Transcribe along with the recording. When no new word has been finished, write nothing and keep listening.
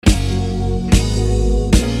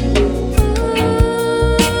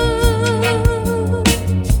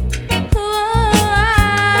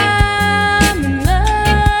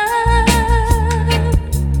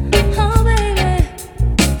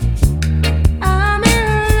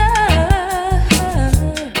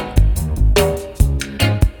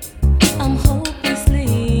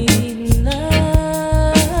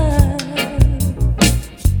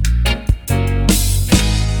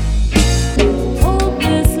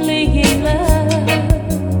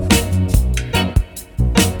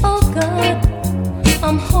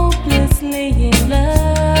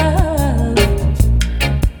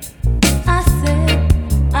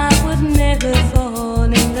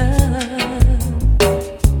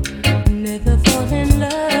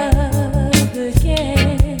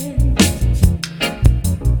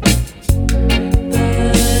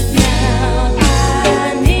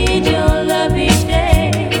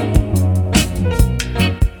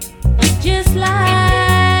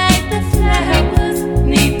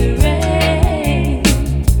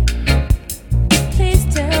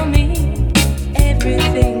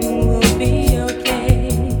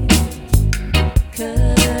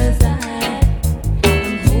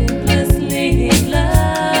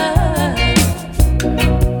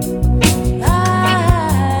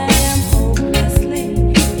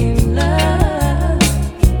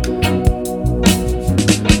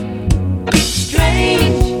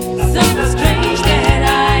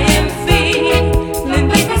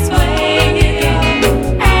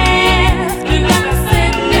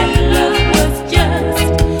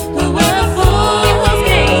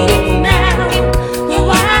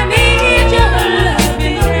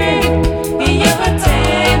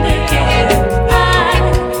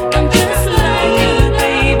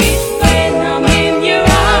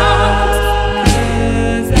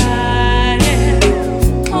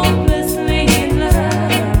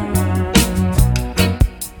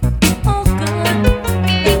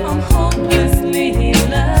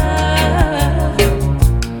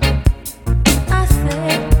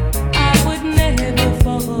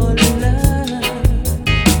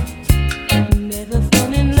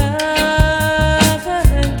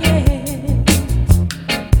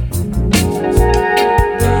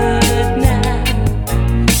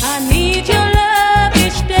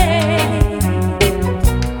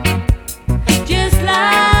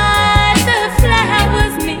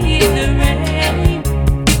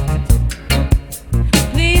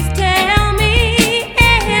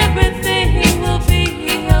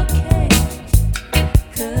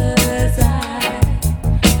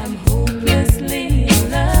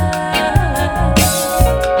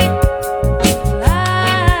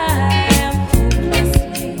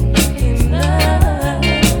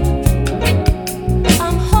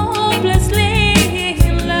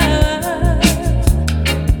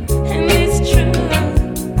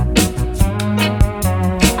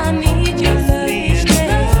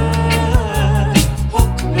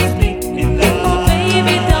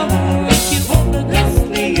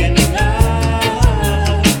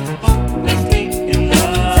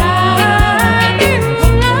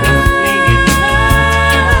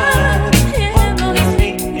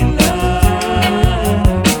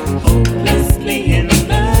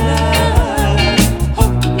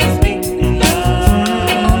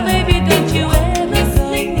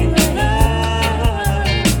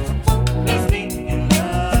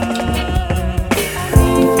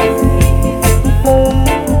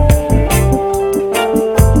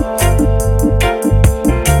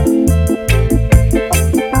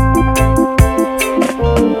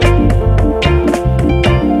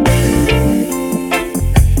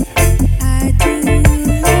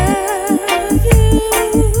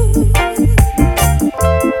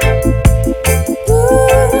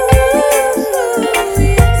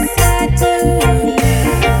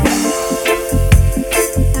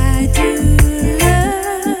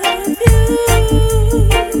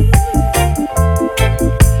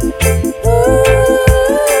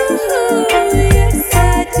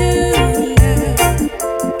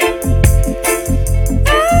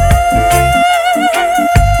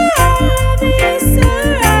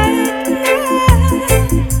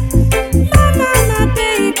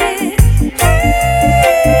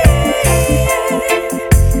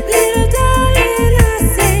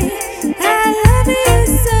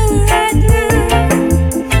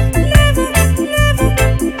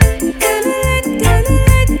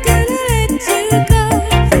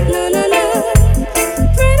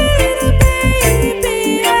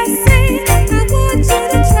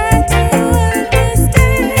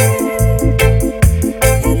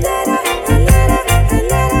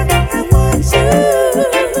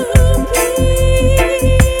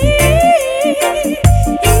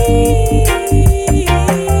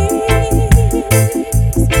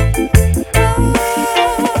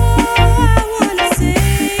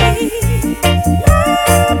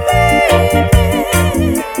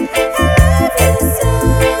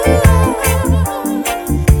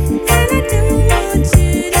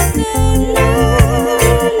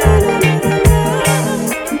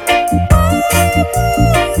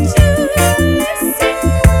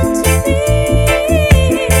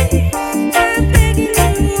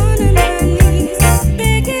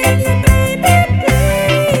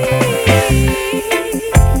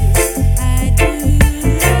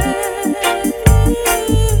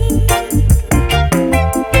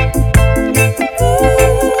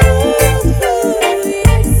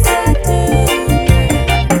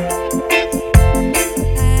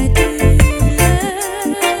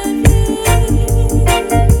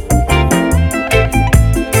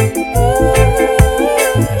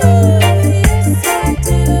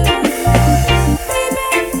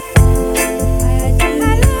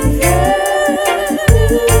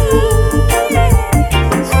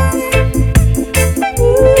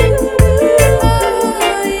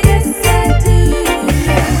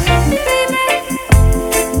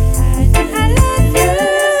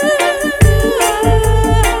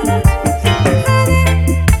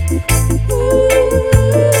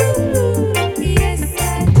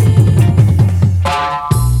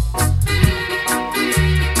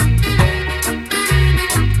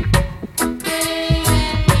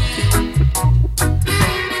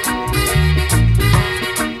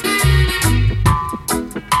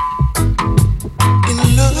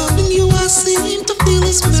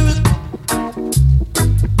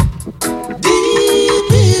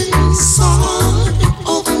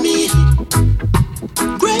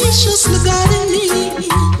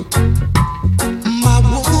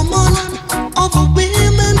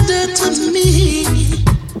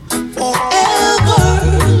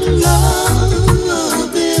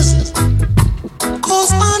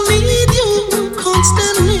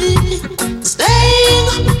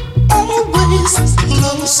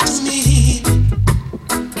me,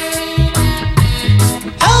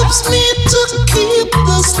 helps me to keep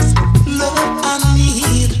this love I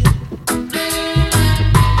need.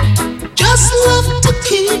 Just love to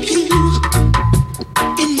keep you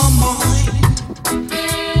in my mind.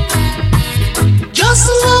 Just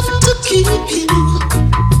love to keep you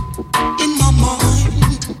in my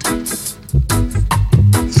mind.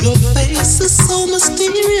 Your face is so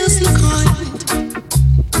mysteriously kind.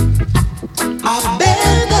 I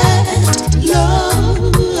bet that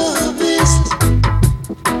love is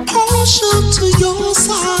partial to your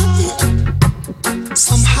side.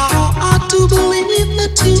 Somehow I do believe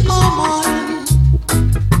that you are mine.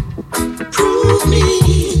 Prove me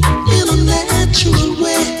in a natural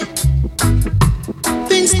way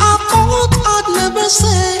things I thought I'd never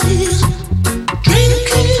say.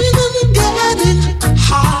 Drinking and getting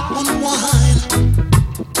high on wine,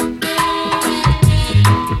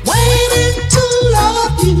 waiting to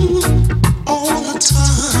love you all the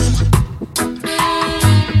time.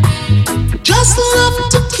 Just love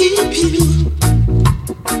to keep you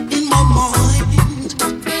in my mind.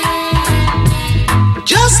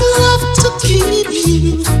 Just love to keep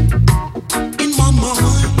you in my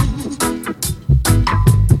mind.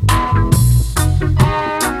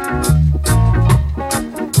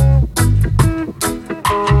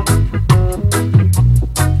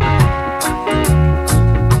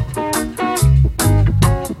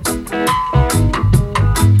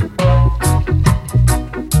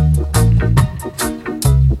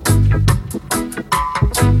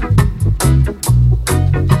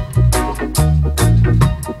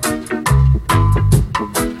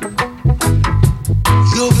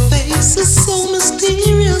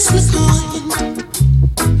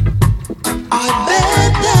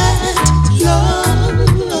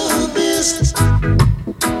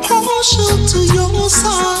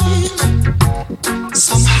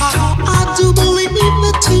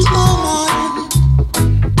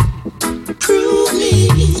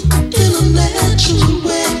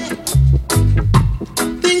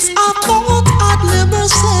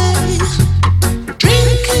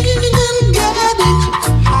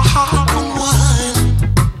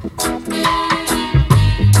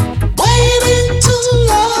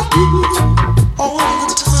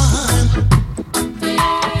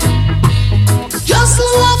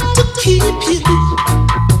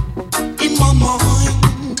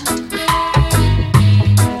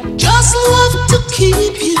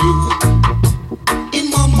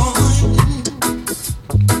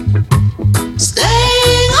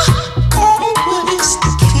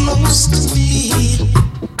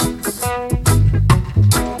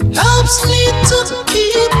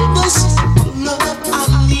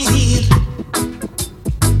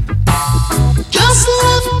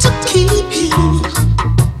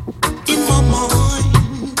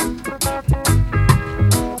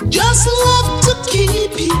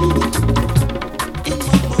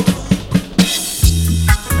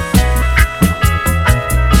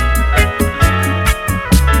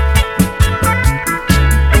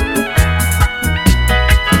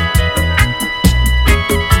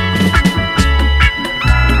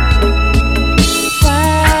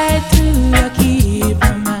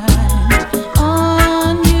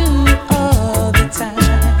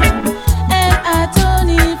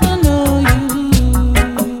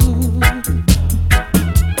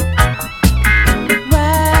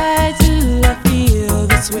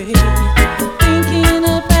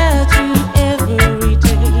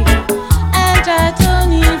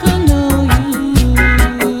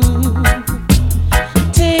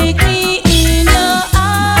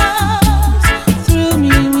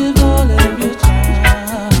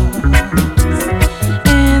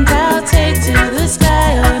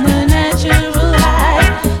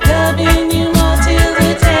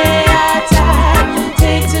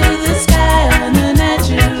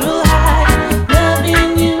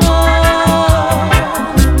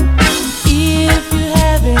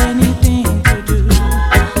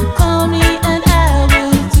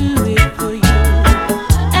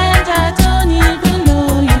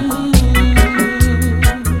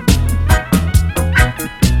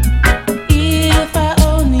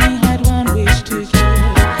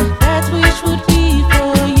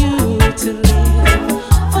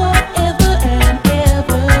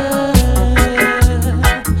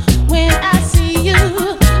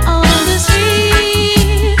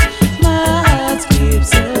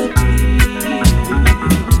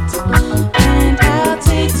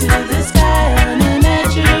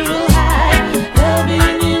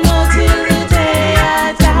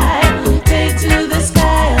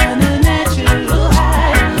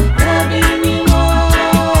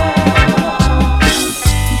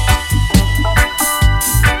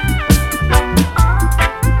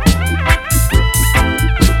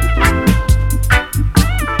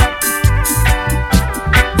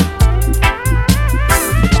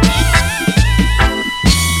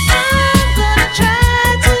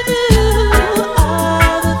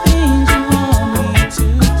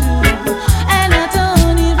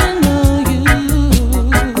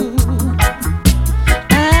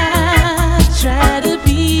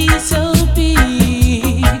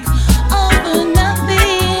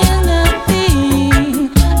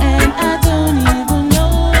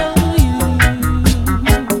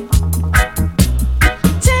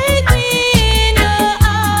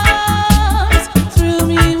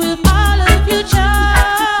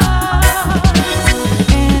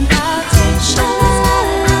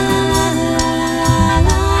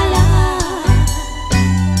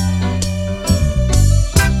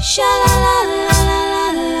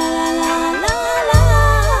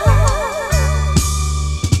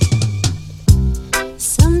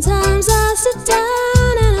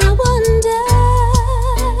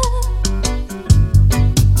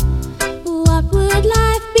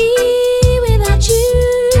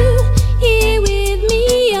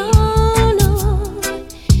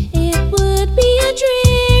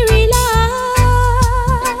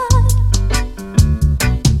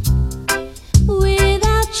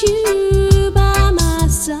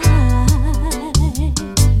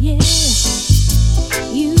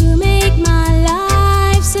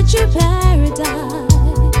 your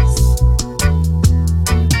paradise.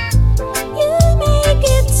 You make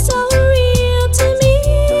it so real to me,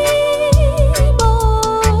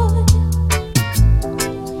 boy.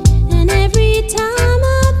 And every time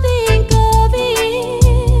I think of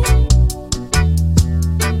it,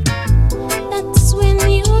 that's when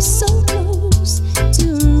you're so close to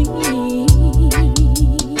me.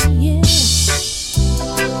 Yeah.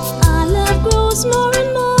 Our love grows more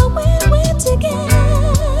and more when we're together.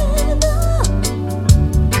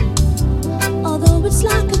 Although it's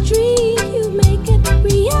like a dream, you make it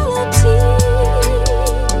reality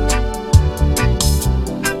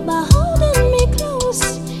by holding me close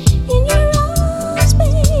in your arms,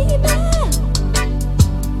 baby.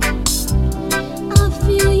 I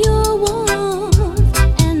feel your warmth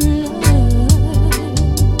and love.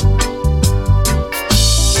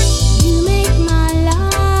 You make my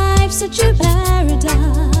life such a paradise.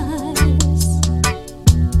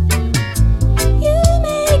 You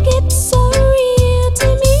make it so real to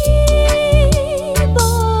me,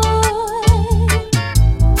 boy.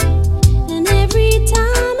 And every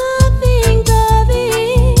time I think of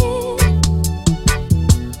it,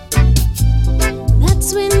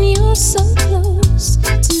 that's when you're so close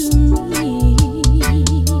to me.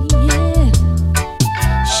 Yeah.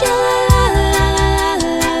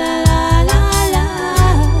 Sha-la-la-la-la-la-la-la.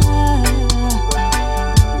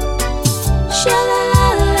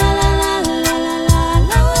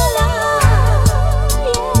 Sha-la-la-la-la-la-la-la-la.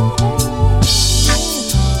 Yeah.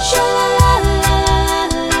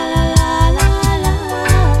 Sha-la-la-la-la-la-la-la.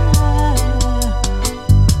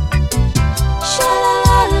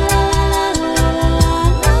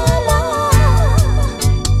 Sha-la-la-la-la-la-la-la.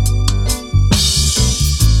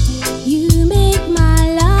 You make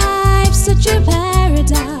my life such a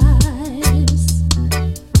paradise.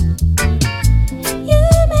 You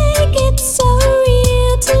make it so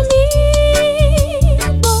real to me,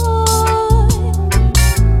 boy.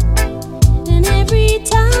 And every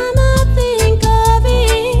time I think of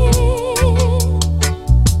it,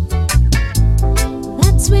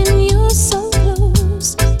 that's when you're so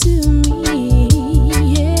close to me.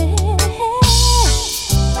 Yeah.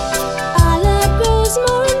 Our love grows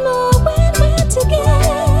more and more when we're together.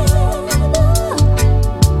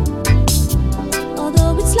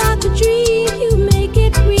 Although it's like a dream, you make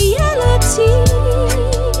it reality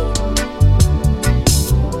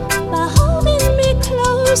by holding me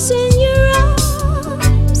close in your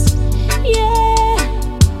arms. Yeah,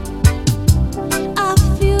 I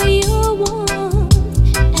feel your warmth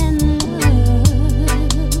and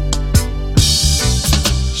love.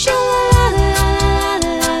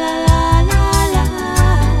 Sha-la-la-la-la-la-la-la-la.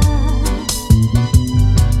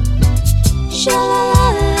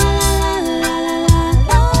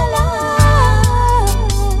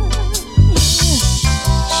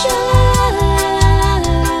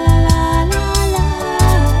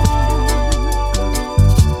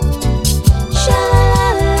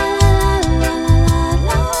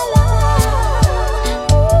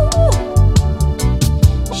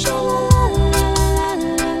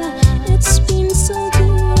 It's been so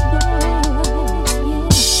good, boy. Yeah.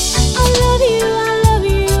 I love you, I love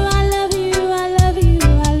you, I love you, I love you, I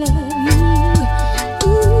love you.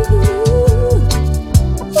 Ooh,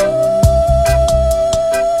 yeah.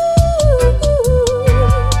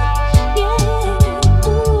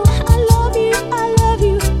 Ooh, I love you, I love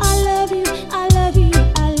you, I love you, I love you,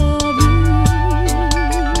 I love you.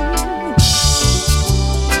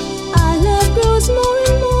 Our love grows more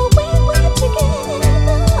and more when we're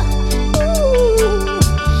together. Ooh,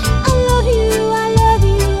 I love you, I love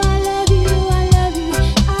you, I love you, I love you,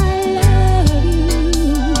 I love you.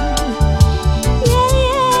 Yeah,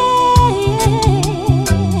 yeah,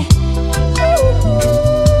 yeah.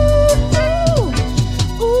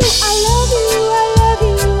 Ooh, I love you, I love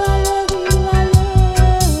you, I love you, I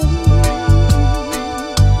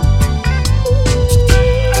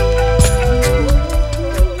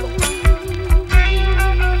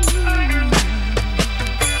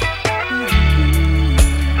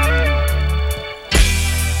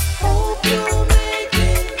hope you're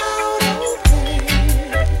making out okay.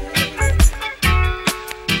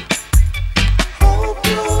 Hope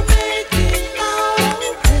you're making out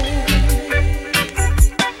okay.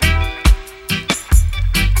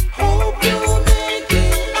 Hope you're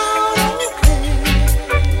making out okay.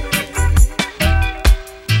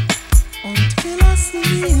 Until I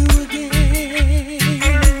see you again.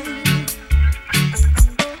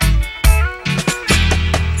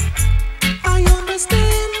 I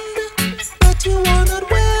understand that you are not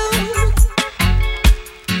well,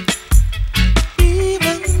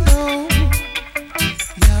 even though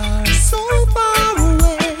you're so far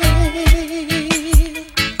away.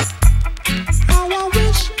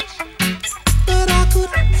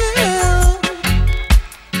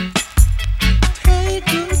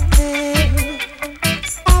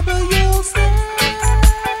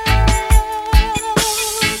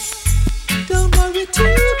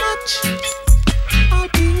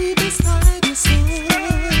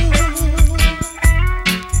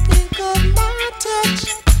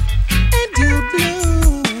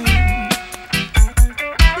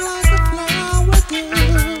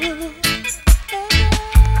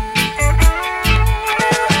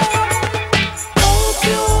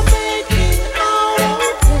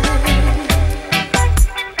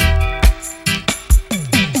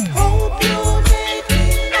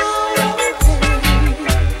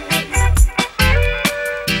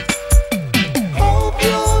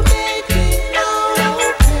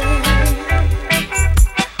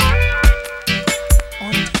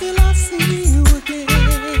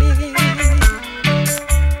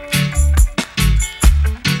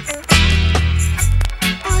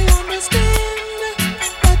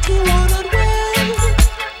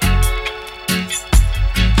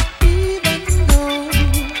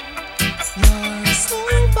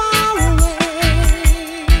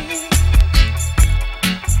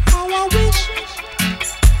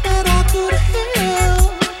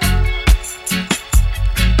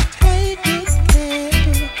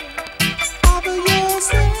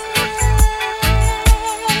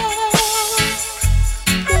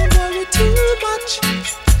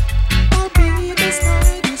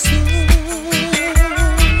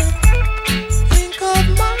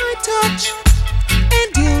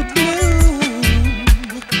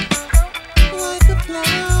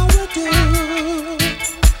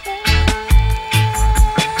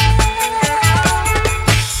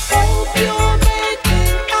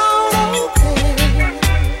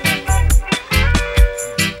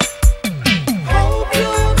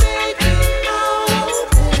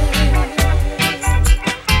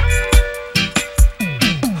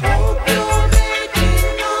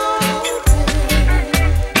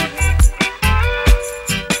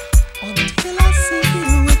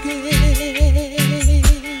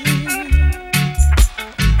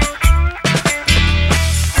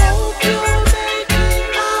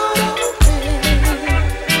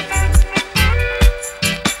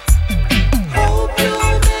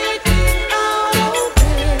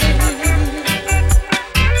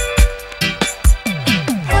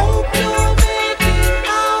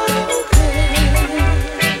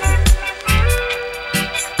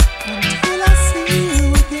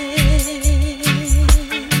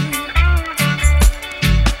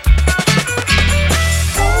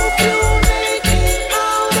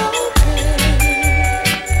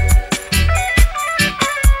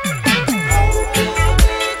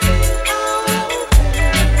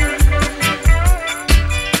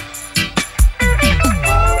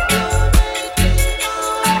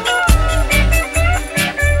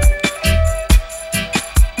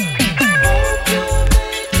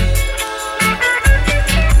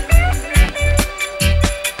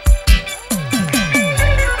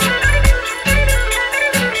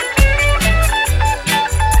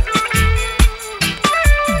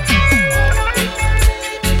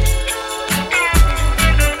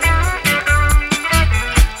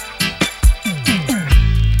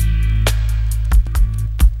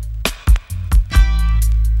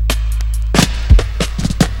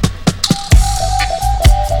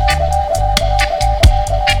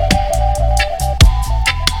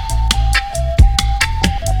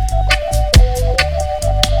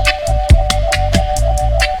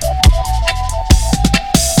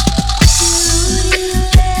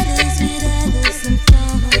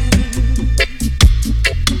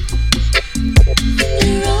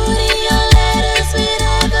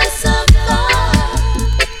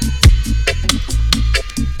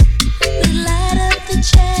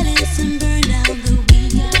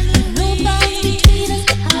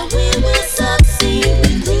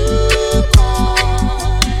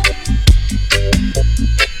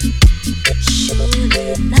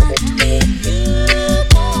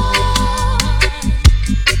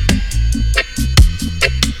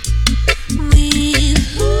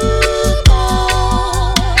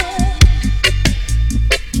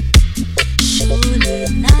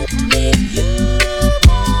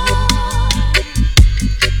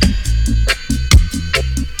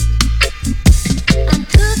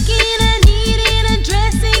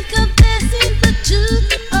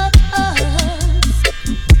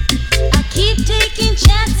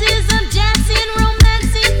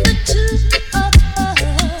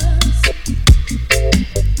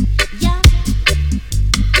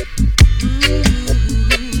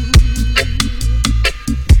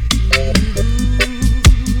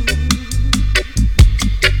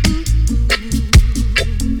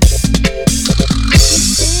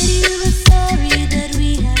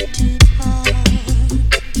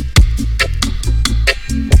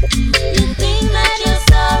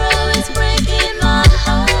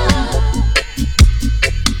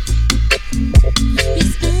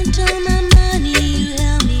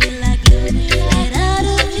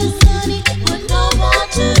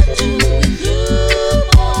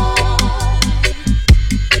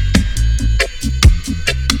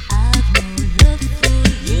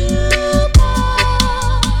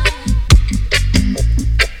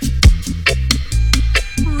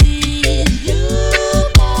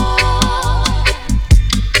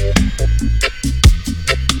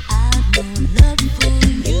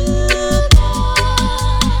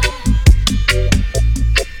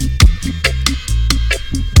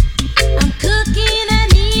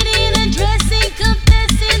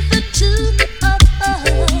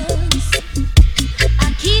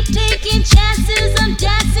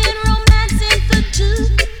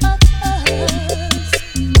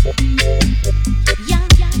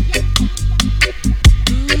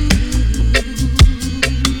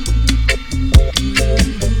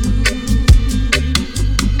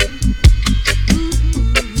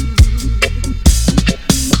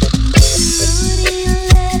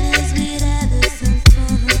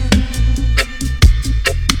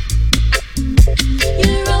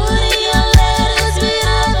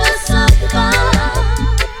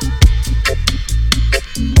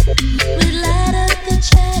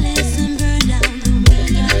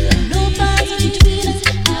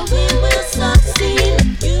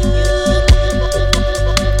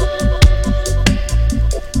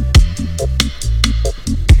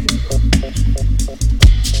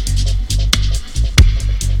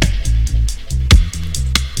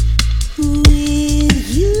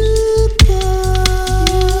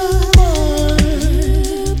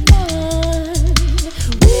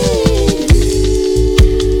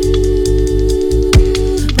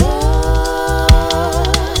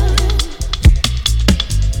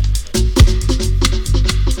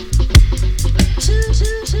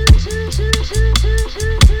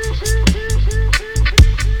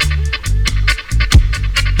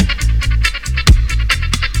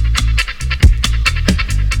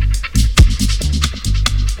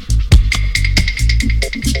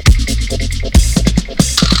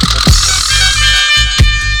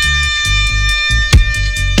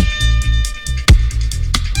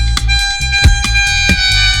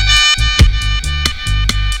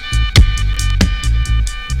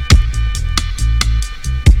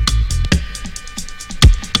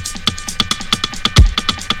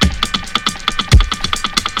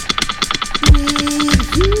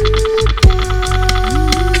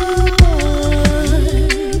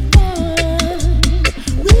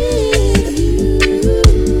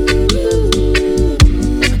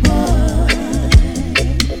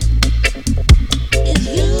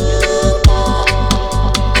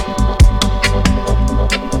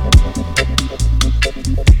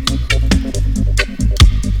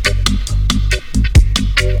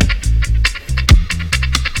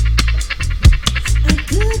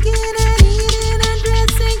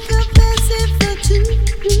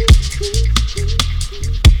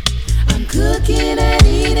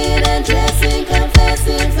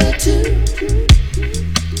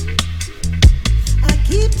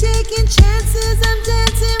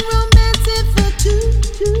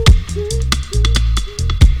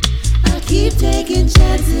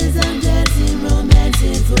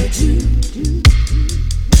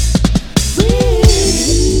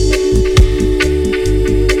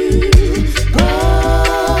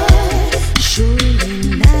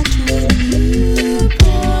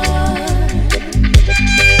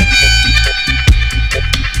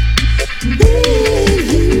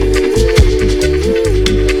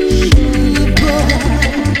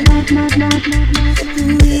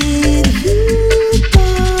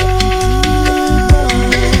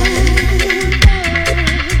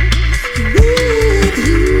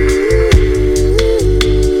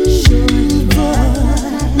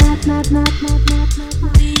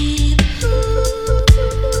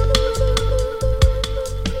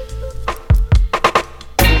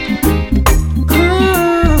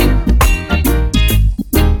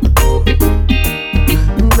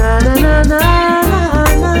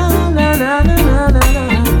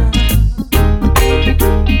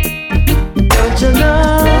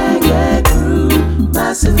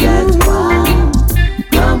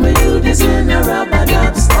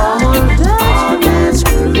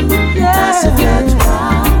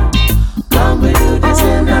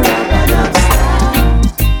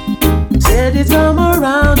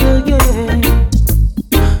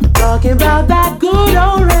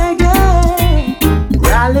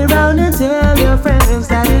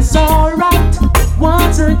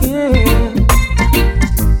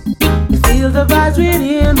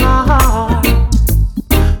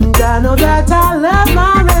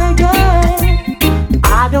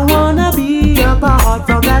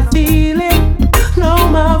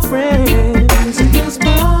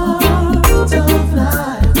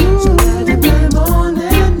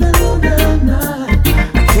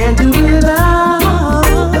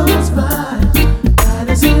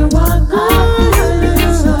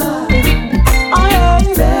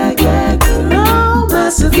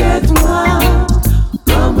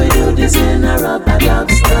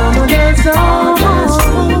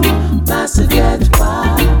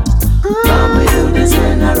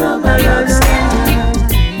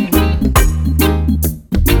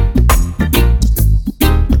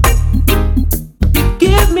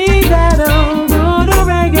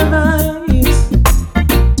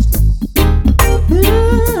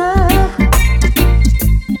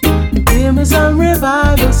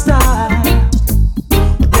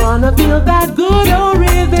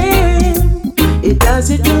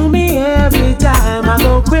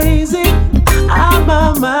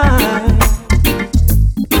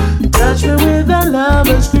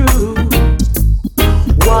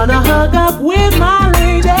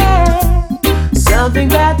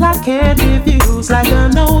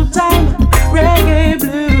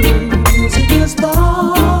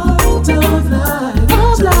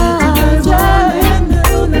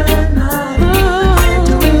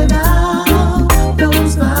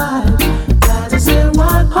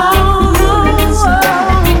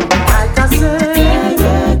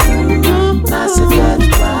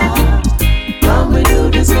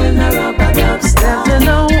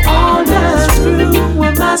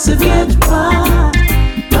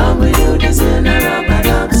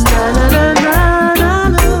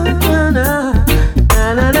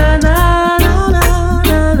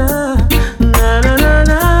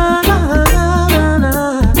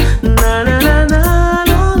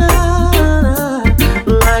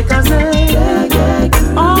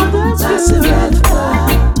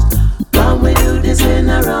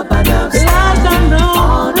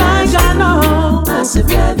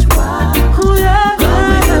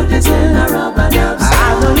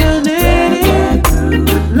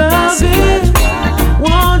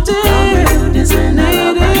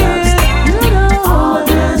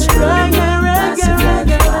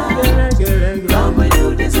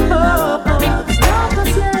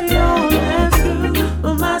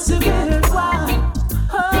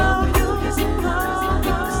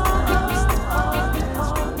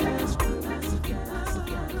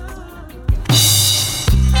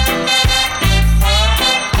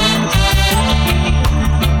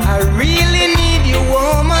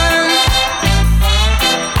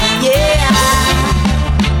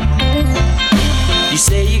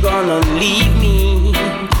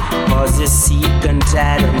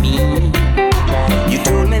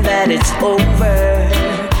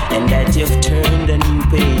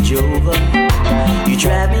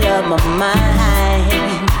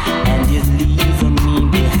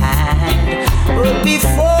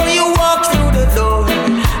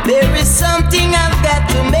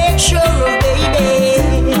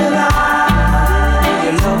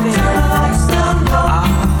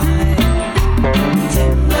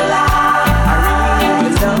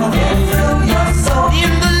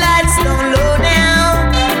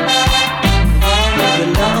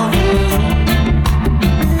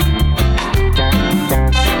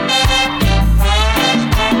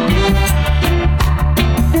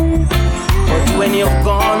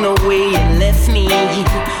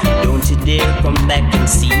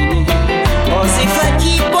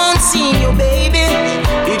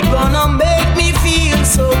 It gonna make me feel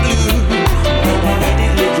so blue. I need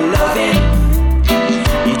a little loving.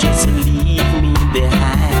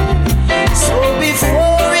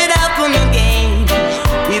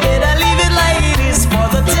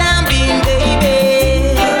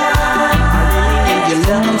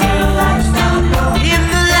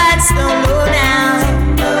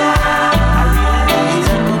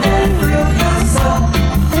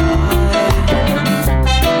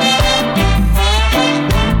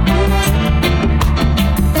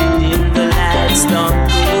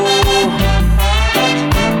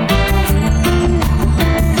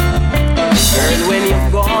 Girl, when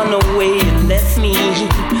you've gone away and left me,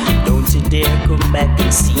 don't you dare come back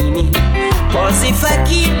and see me. Cause if I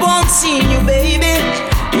keep on seeing you, baby,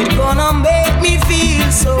 it's gonna make me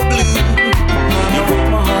feel so blue. You broke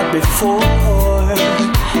my heart before,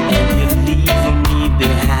 and you're leaving me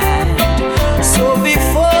behind. So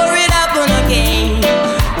before it happen again,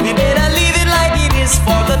 we better leave it like it is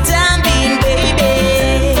for the time being, baby.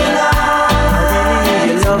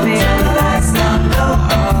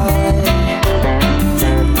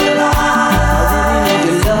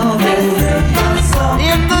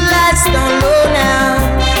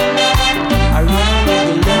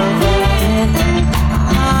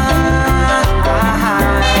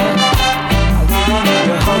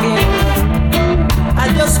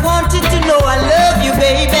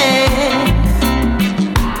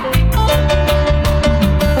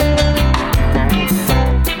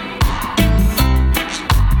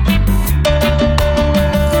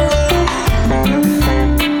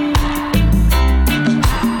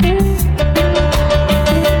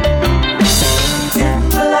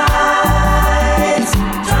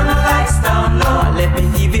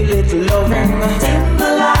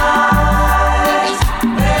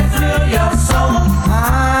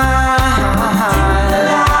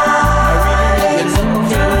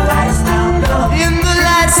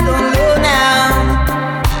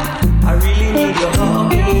 I really need your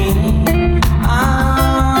loving.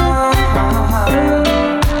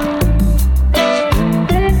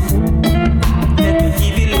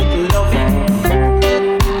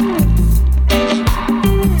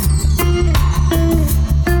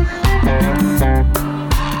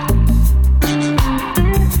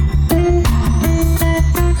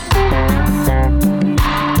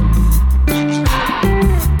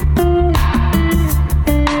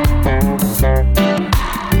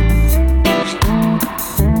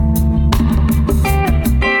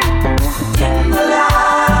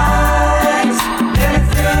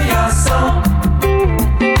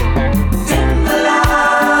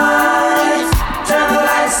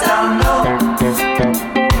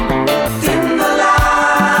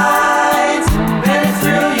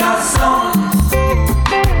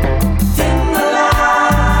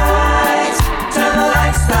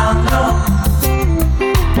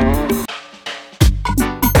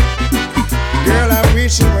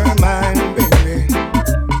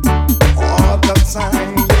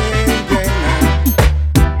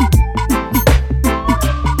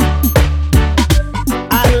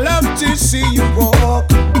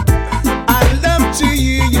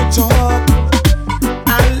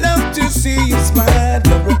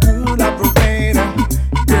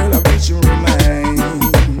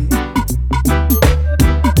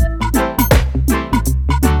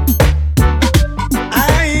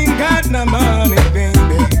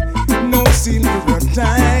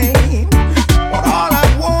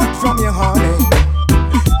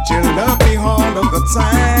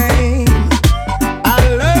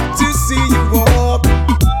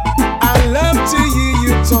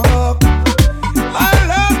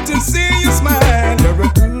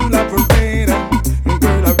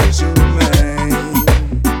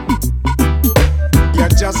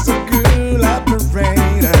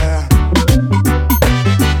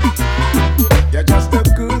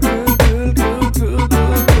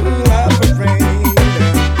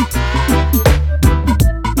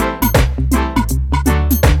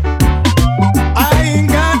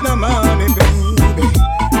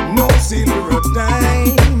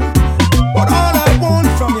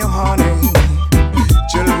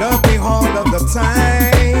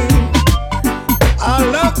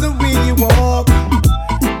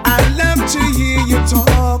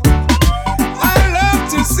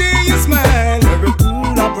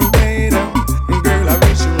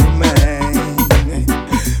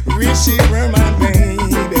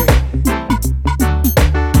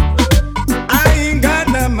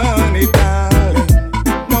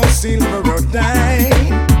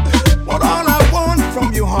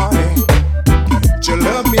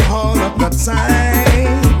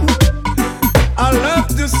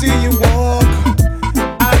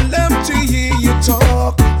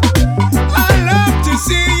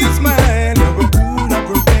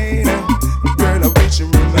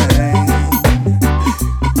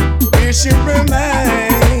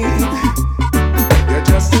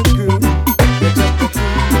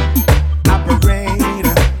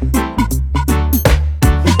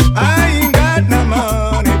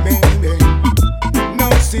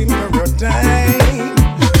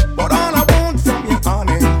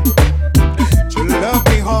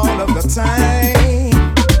 Time.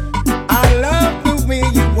 I love the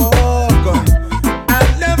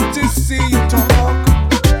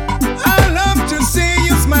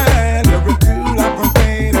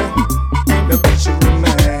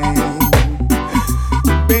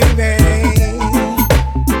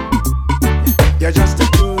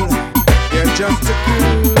just to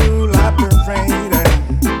cool up her rain.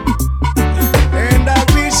 And I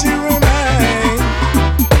wish you remain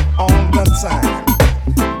all the time,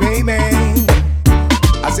 baby.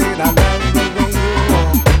 I said I love the way you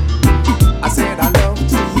walk. I said I love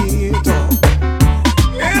to hear you talk.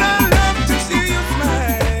 And I love to see you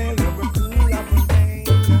smile. You're a cool up her rain.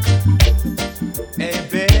 Hey,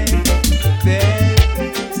 baby, baby.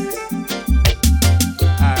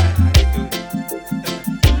 How you doing?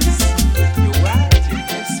 You right, you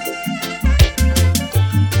miss me.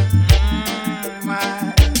 My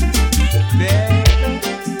baby.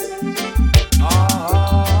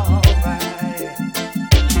 All right.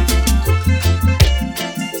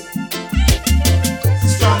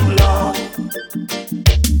 Strong love.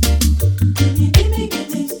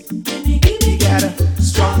 You got a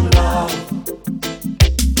strong love.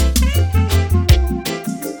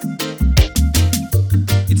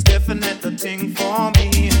 It's definite a thing for me.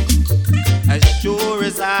 As sure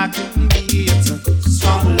as I can be, it's a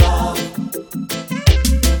strong love.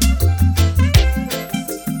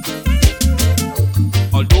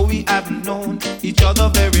 Although we haven't known each other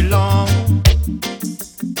very long,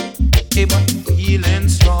 hey, but feeling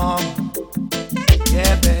strong,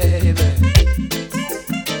 yeah, baby.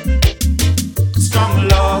 Strong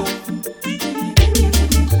love.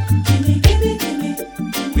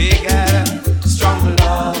 We got a strong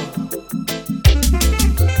love.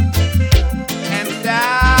 And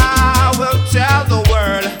I will tell the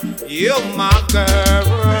world, you're my girl.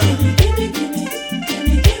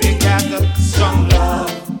 We got the strong love.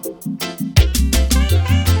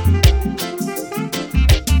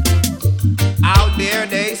 Out there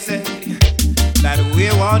they say that we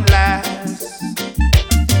won't last.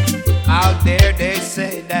 Out there they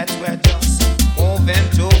say that we're just moving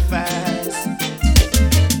too fast.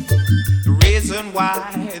 The reason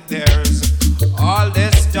why there's all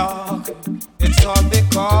this talk, it's all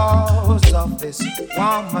because of this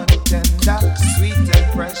woman, tender, sweet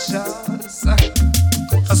and precious.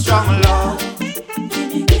 A strong love.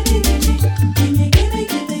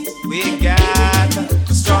 We got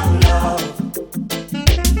a strong love.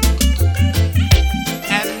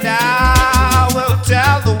 And I will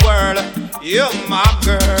tell the world, you're my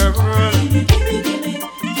girl.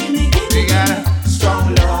 We got a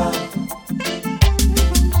strong love.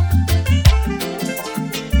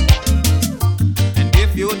 And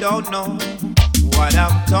if you don't know what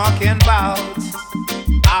I'm talking about,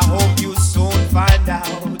 I hope you soon find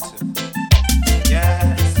out.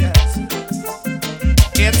 Yes, yes.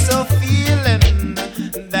 It's a feeling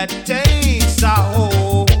that takes a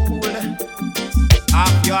hold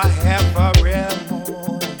of your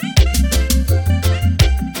evermore.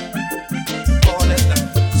 Call it the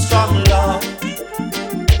strong love.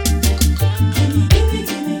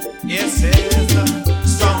 Yes, it's a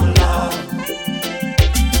strong love.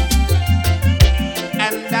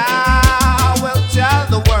 And I will tell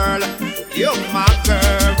the world, you're my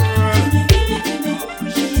girl.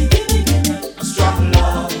 A strong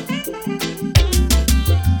love.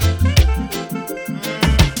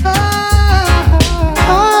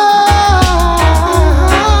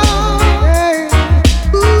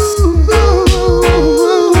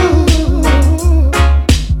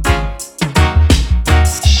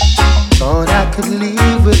 Thought I could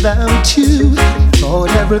live without you.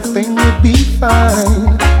 Thought everything would be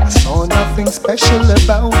fine. I saw nothing special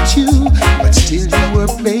about you, but still you were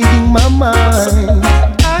plaguing my mind.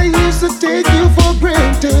 I used to take you for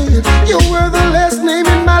granted. You were the last name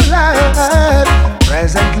in my life.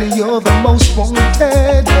 Presently you're the most wanted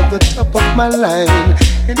at the top of my line.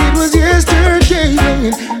 And it was yesterday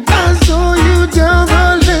I saw you down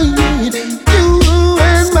the lane. You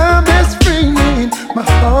and my best friend. My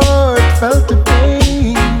heart felt the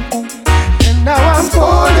pain. And now I'm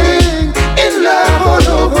falling in love all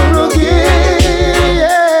over again.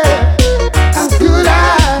 Yeah. How could I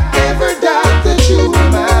ever doubt that you were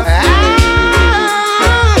my friend?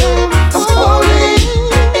 I'm falling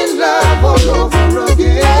in love all over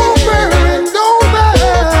again. Over and over.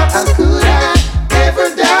 How could I ever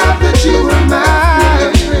doubt that you were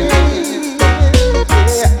my friend?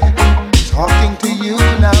 Yeah. Talking to you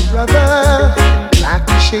now, brother, like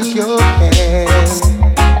to shake your hand.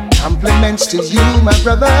 Compliments to you, my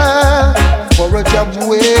brother, for a job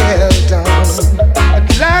well done. I'd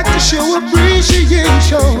like to show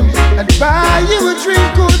appreciation and buy you a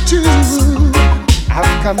drink or two.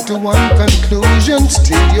 I've come to one conclusion,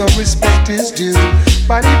 still your respect is due.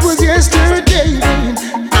 But it was yesterday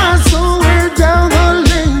I saw her down the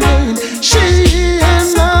lane. She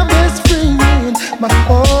and my best friend. My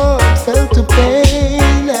heart felt the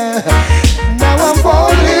pain. Now I'm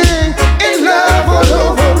falling in love all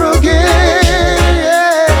over again.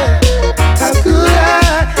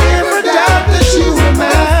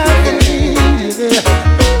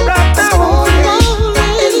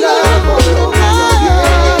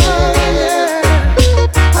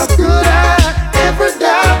 How could I ever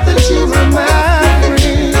doubt that you were my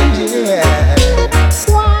friend? Yeah.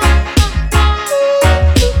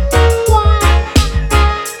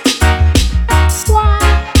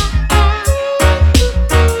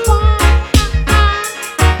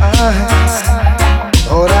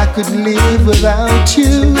 Thought I could live without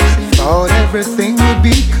you. Thought everything would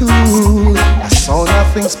be cool. I saw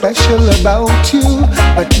nothing special about you,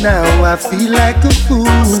 but now I feel like a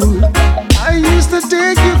fool. I used to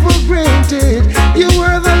take you for granted. You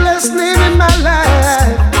were the last name in my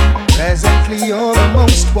life. Presently you're the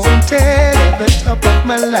most wanted at the top of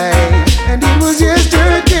my life. And it was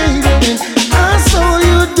yesterday when I saw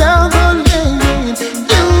you down the lane.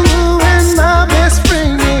 You and my best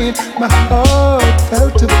friend. My heart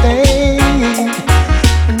felt a pain.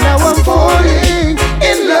 And now I'm falling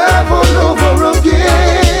in love all over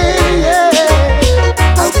again. Yeah.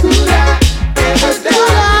 How could I ever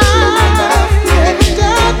doubt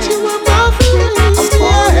you were my friend? I'm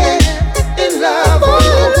falling in love all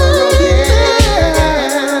over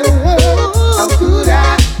again. How could I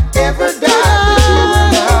ever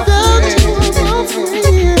doubt that you were my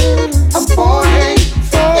friend? I'm falling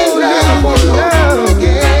in love all over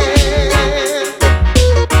again.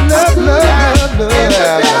 Love, love, love,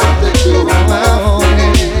 love. That you were my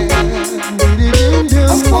friend.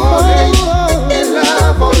 I'm falling in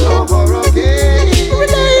love all over again.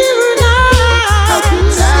 How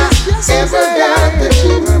could I ever doubt that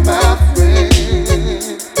you were my friend?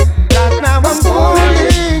 Right now I'm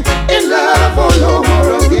falling in love all over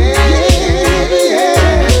again.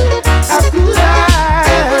 How could I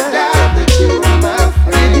ever doubt that you were my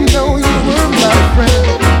friend? You know you were my friend.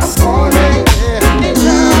 I'm falling in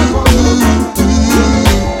love all over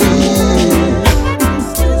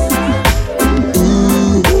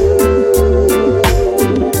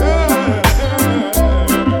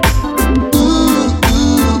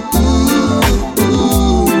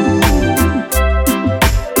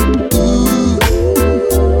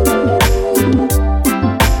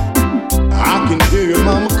I can hear your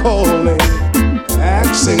mama calling,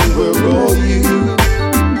 asking where are you?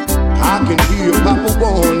 I can hear your papa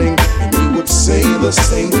warning, and he would say the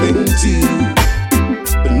same thing too.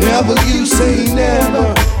 But never you say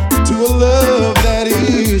never to a love that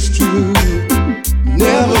is true.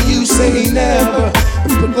 Never you say never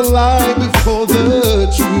and put the lie before the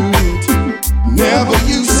truth. Never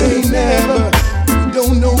you say never, you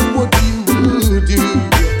don't know what you would do.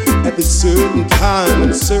 At this certain time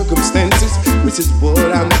and circumstances, this is what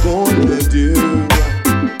I'm gonna do.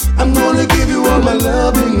 I'm gonna give you all my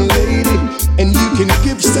loving, lady, and you can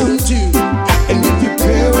give some too. And if your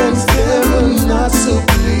parents ever not so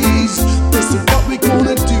pleased, this is what we're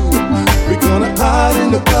gonna do. We're gonna hide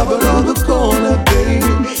in the cupboard or the corner, baby,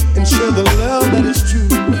 and share the love that is true.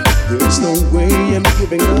 There's no way I'm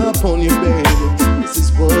giving up on you, baby. This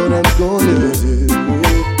is what I'm gonna do.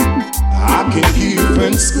 I can hear your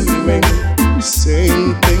friends screaming,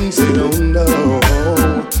 saying things they don't know.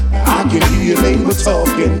 I can hear your neighbor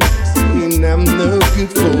talking, saying I'm no good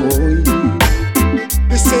for you.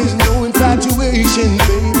 This is no infatuation,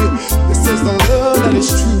 baby. This is the love that is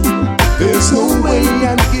true. There's no way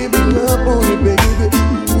I'm giving up on you, baby.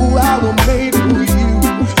 Ooh, I was made for you.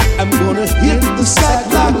 I'm gonna hit the side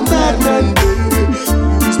like a madman, baby.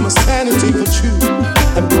 Use my sanity for truth.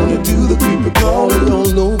 I'm gonna do the creeper crawling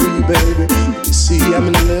all over you, baby. You see, I'm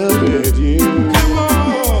in love with you.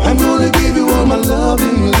 I'm gonna give you all my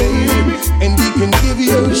loving, lady, and you can give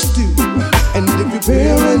yours too. And if your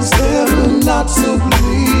parents ever not so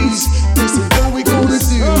pleased, this is what we're gonna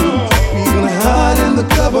do. We're gonna hide in the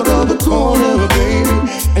cupboard or the corner, baby,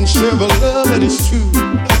 and share the love that is true.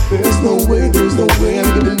 There's no way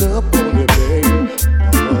I'm giving up on you, baby.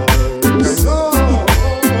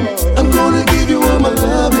 I'm gonna give you all my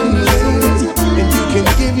loving, lady, and you can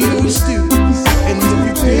give yours too. And if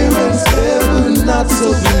your parents ever not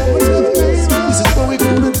so pleased, this is what we're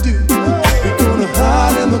gonna do. We're gonna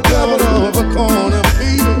hide in the cupboard of a corner,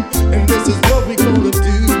 baby, and this is what we're gonna do.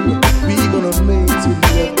 We're gonna make to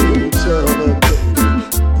love each other, baby.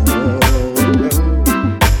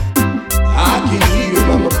 I can hear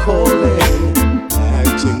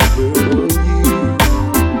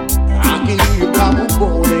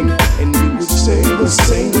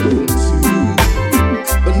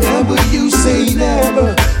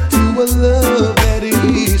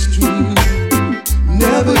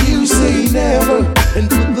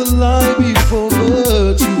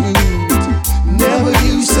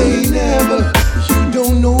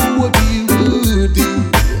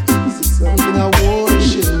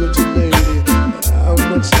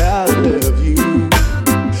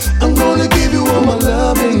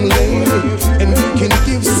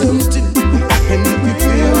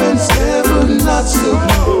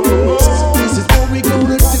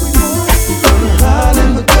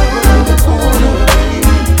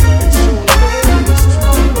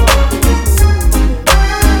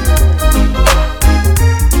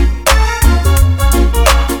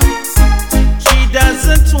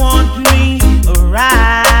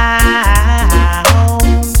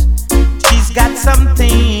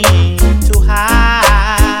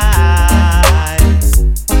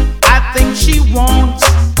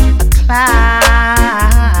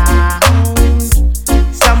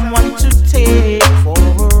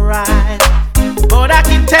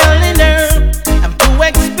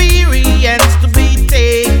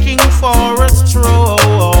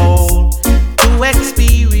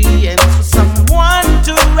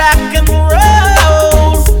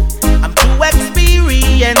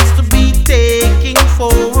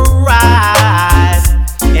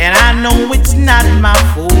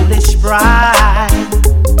bride.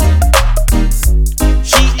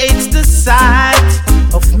 She hates the sight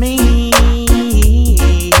of me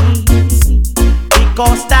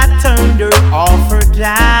because I turned her off her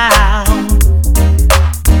down.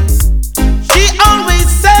 She always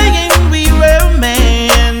saying we were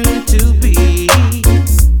meant to be.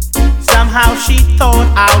 Somehow she thought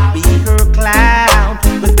I'd be her clown.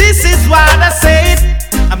 But this is what I said,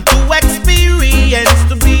 I'm too experienced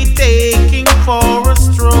to be taking for a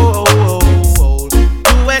stroll.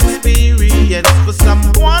 Too experienced for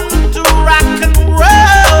someone to rock and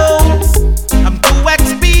roll. I'm too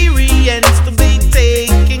experienced to be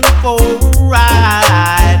taking for a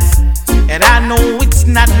ride. And I know it's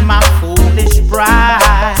not my foolish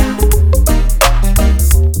bride.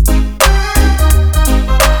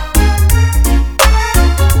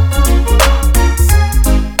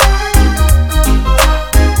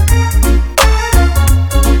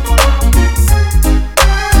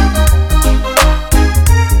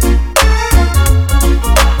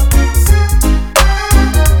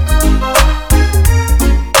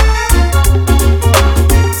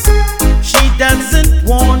 Doesn't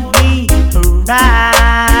want me around.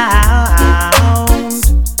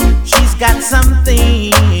 She's got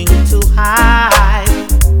something to hide.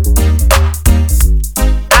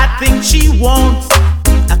 I think she wants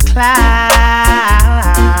a clown,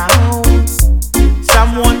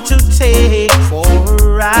 someone to take for a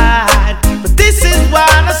ride. But this is what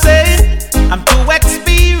I say, I'm too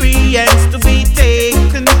experienced to be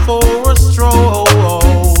taken for a stroll.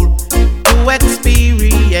 Too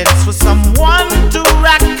experienced for someone to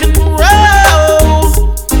rock and roll.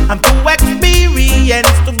 I'm too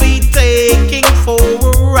experienced to be taking for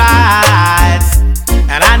a ride.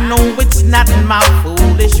 And I know it's not my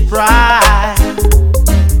foolish pride.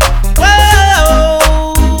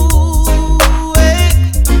 Whoa, hey.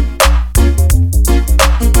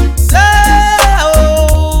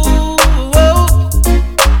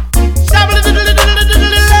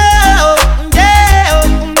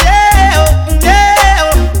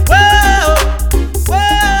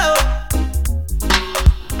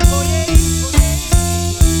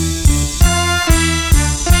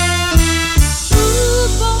 Ooh,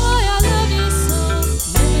 boy, I love you so.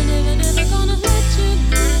 Never, never, never gonna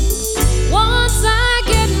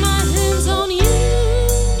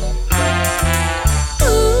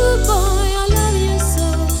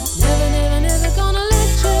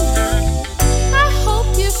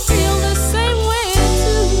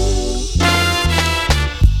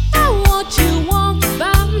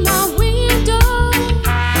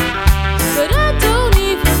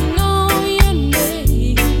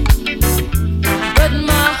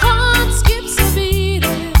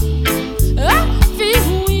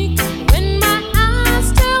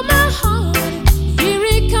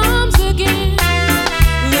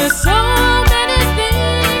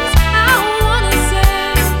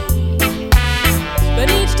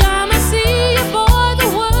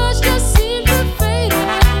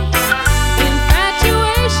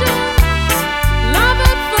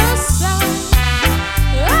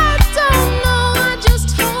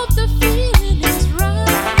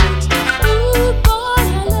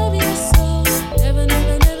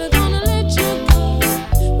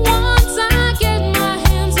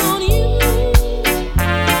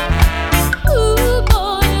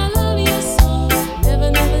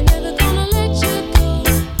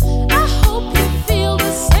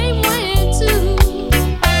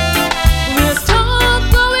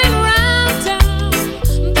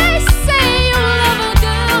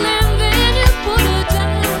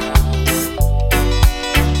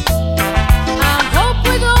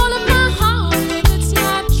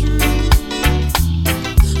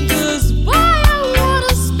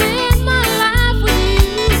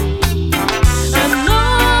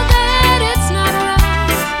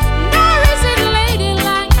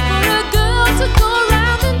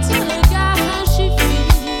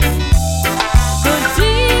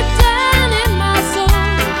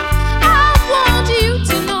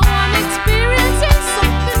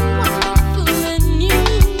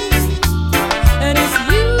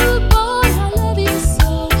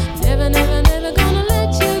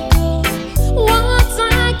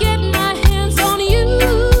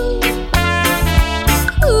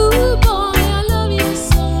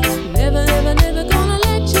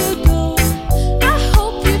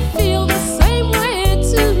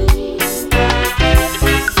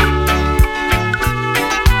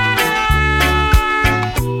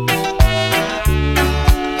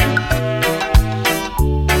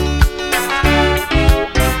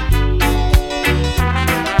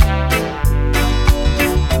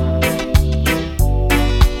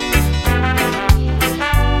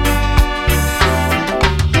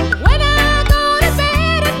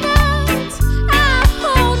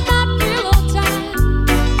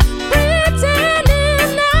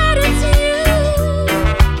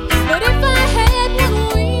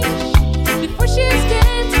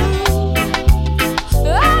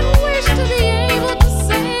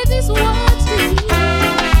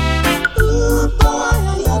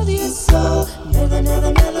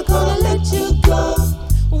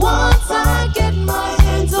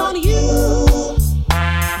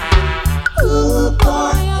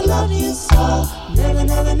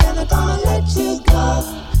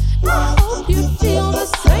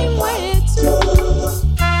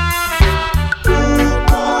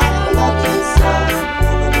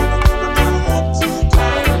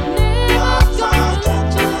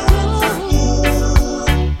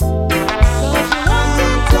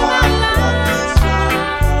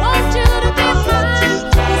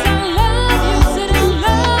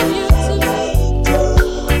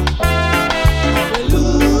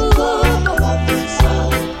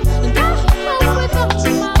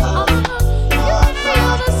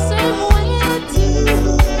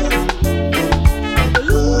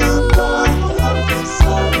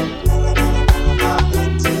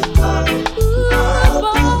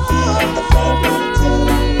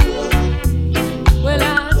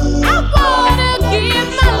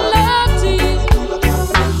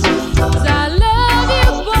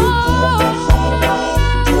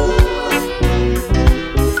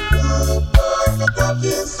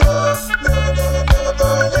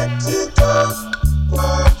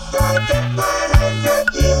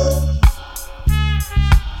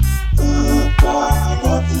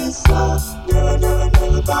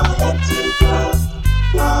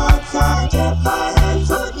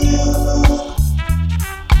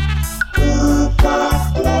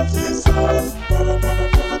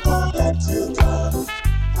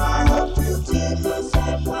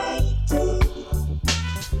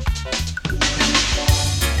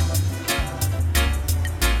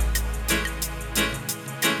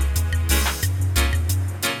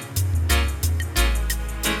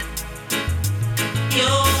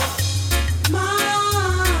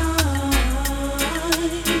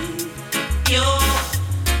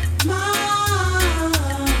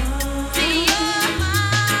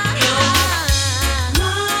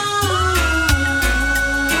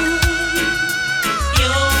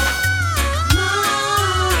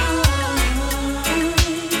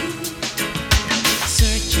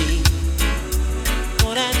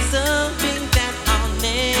Something that I'll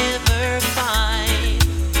never find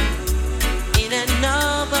in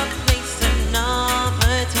another.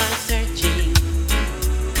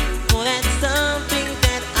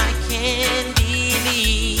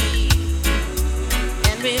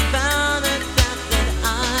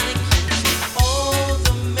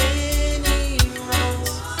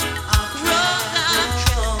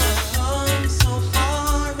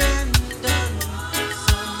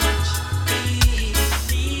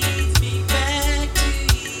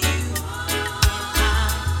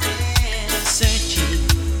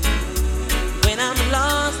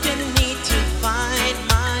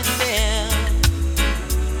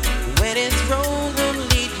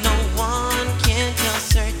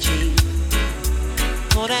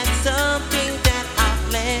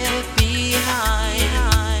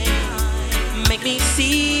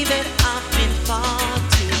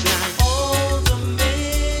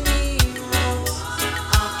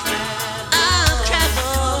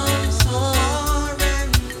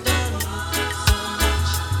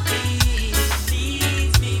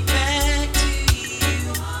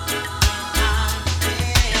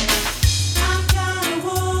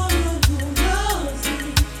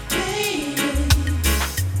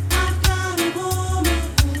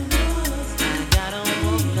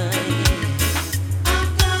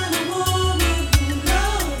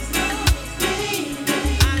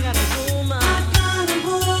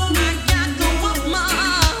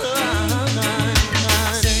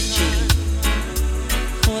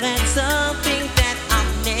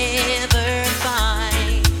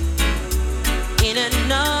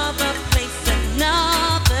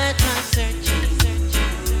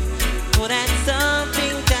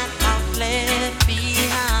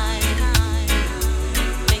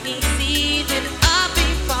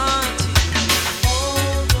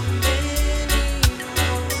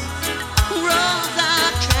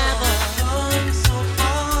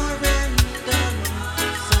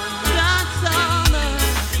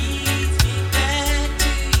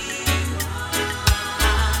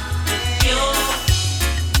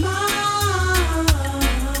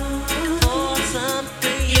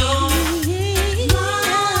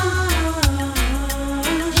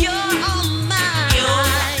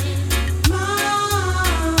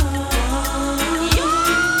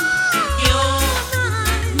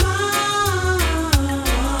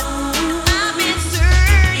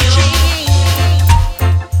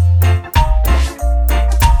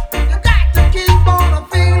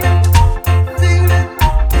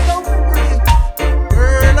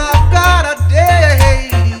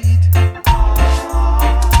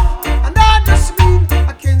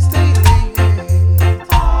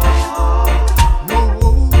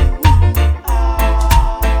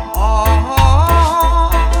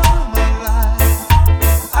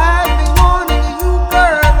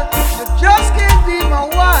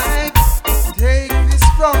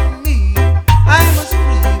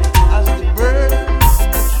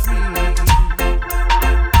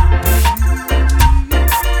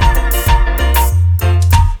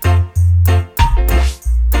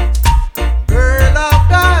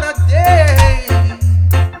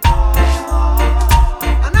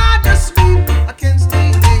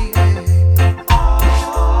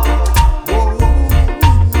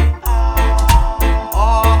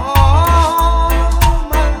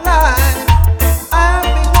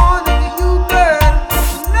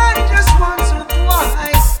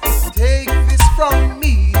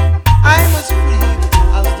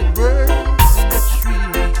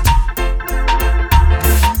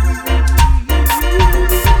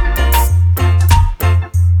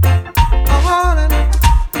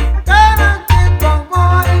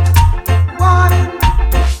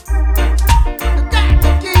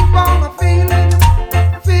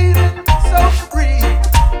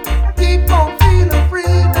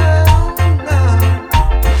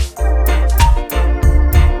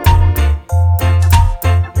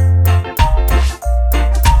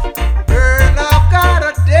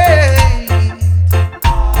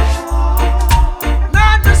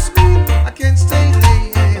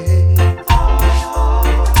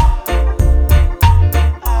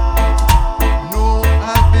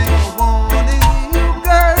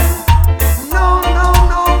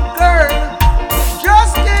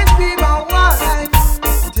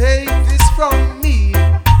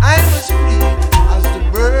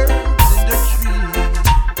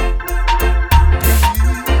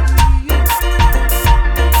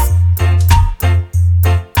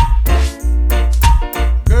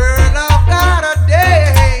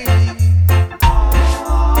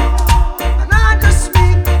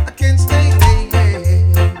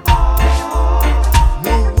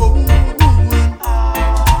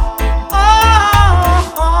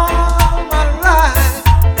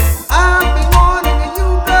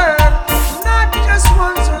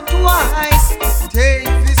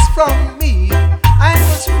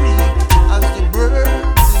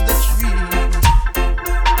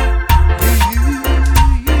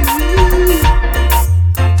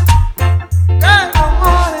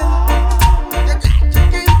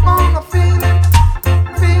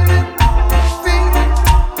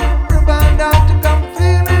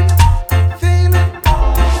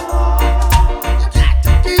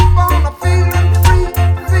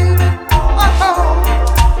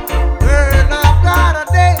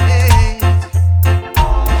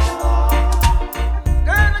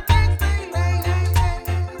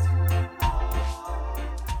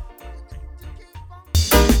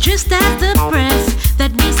 just as the breath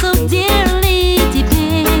that we so dearly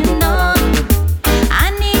depend on.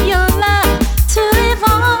 I need your love to live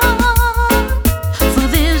on, for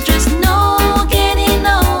there's just no getting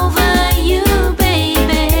over you,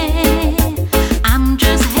 baby. I'm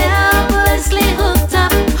just helplessly hooked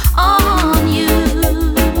up on you.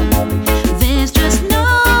 There's just no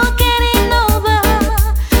getting over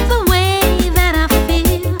the way that I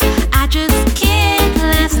feel. I just can't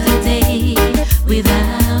last a day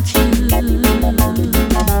without you.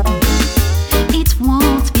 It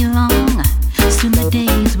won't be long, soon the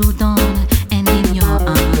days will dawn, and in your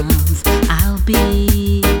arms I'll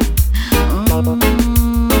be.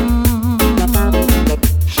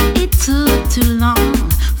 It took too long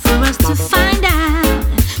for us to find out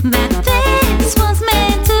that this was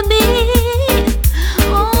meant to be.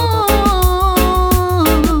 Oh,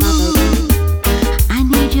 I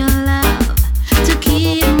need your love to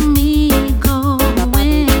keep me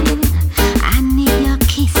going. I need your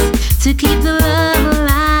kiss to keep the love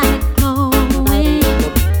light glowing.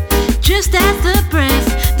 Just as the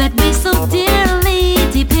breath that we so dearly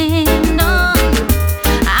depend on.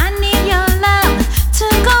 I need your love to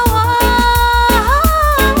go on.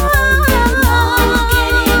 No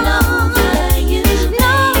getting over you,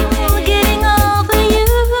 no getting over you.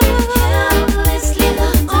 Helplessly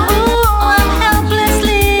hooked up. Oh, I'm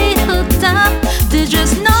helplessly hooked up. There's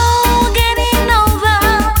just no getting over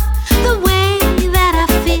the way that I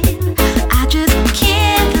feel. I just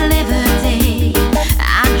can't live a day.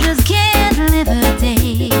 I just can't live a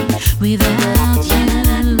day without you.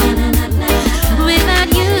 Without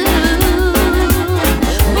you.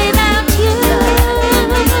 Without you.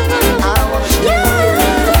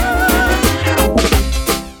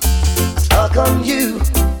 Stuck on you.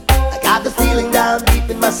 I got the feeling down deep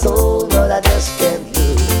in my soul, but I just can't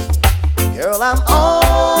lose. Girl, I'm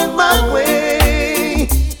on my way.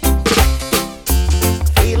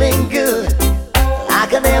 Feeling good.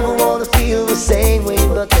 Like I never wanna feel the same way,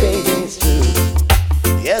 but baby, it's true.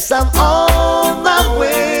 Yes, I'm on my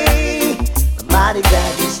way. I'm mighty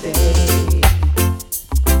glad you stay.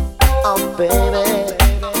 Oh, baby.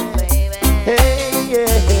 Hey,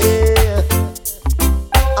 yeah.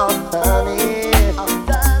 Oh, honey. Oh,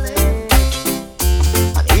 darling.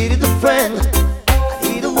 I needed a friend. I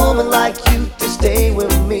need a woman like you to stay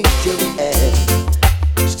with me till the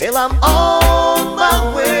end. Still, I'm on my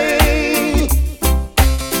way.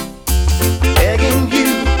 Begging you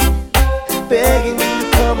to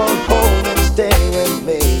come on home and stay with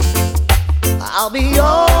me. I'll be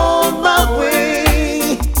on my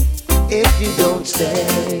way if you don't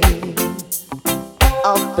stay.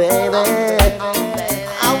 Oh, baby,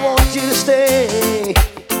 I want you to stay.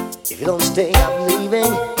 If you don't stay, I'm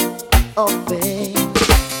leaving. Oh, babe,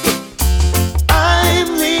 I'm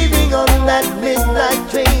leaving on that midnight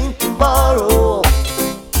train tomorrow.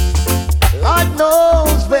 Lord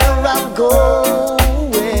knows where I'm going.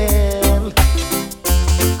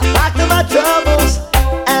 My troubles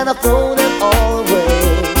and I throw them all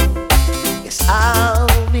away. Yes, I'll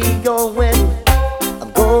be going.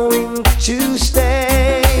 I'm going to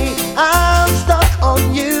stay. I'm stuck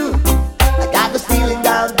on you. I got this feeling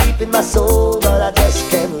down deep in my soul, but I just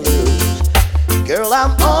can't lose. Girl,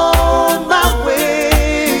 I'm on my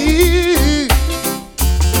way.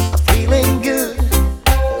 I'm feeling good,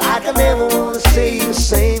 like I never wanna say the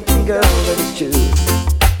same thing, girl, but it's true.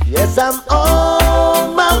 Yes, I'm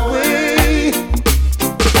on my way.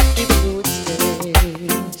 If you would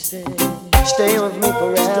stay with me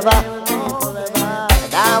forever,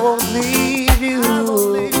 and I won't leave you.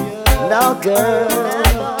 No, girl,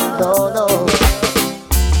 no.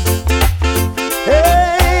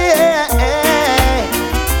 Hey,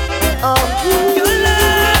 oh, Your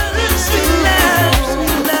love, sweet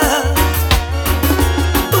love.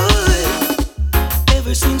 Ooh.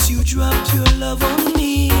 Ever since you dropped your love on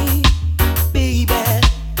me, baby,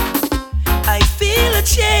 I feel a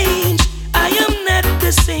change. I am not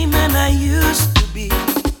the same man I used to be.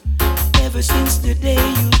 Ever since the day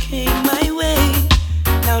you came my way.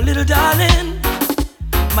 Now, little darling,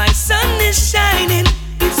 my sun is shining.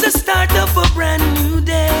 It's the start of a brand new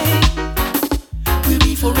day. We'll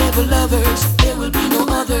be forever lovers. There will be no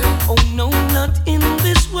other. Oh no, not in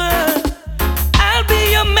this world. I'll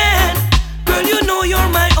be your man. Girl, you know you're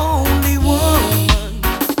my only one.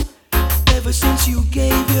 Ever since you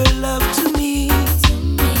gave your love to me,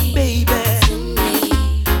 baby,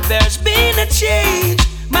 there's been a change.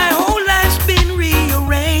 My whole life's been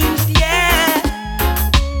rearranged, yeah.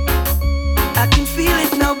 I can feel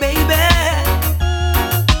it now, baby.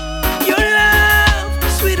 Your love,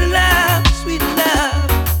 sweet love, sweet love.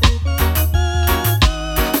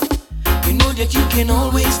 You know that you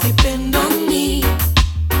always depend on me,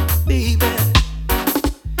 baby.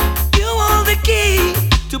 You hold the key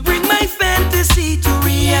to bring my fantasy to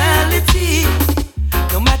reality.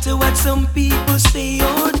 No matter what some people say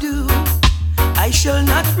or do, I shall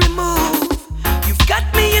not remove. You've got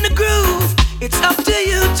me in a groove. It's up to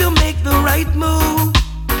you to make the right move.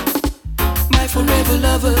 My forever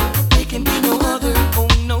lover, there can be no other. Oh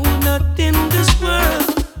no, not in this world.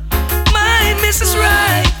 My Mrs.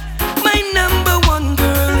 Right, my number one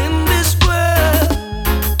girl in this world.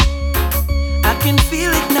 I can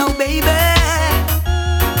feel it now, baby.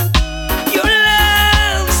 Your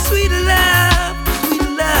love, sweet love, sweet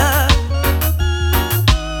love.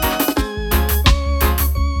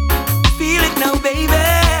 Feel it now, baby.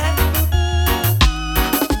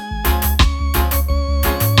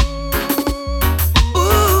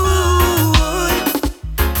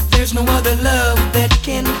 There's no other love that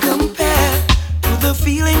can compare to the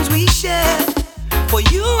feelings we share. For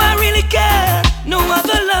you I really care. No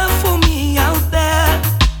other love for me out there.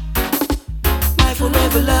 My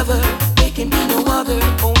forever lover, there can be no other.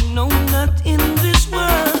 Oh no, not in this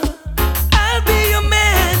world. I'll be your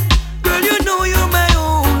man. Girl, you know you're my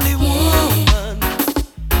only woman.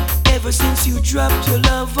 Ever since you dropped your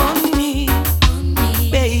love on me,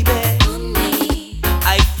 baby,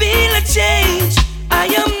 I feel a change. I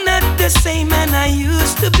am not the same man I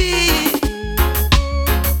used to be.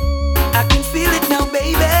 I can feel it now,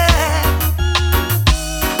 baby.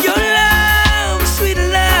 Your love, sweet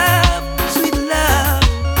love, sweet love.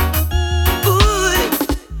 Ooh,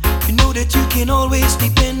 you know that you can always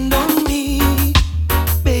depend on me,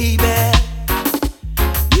 baby.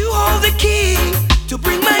 You hold the key to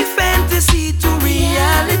bring my fantasy to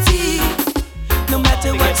reality. No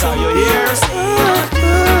matter what some people say or do,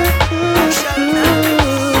 I shall not.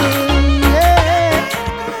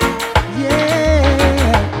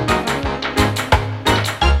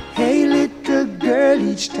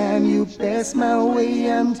 Each time you pass my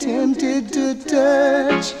way, I'm tempted to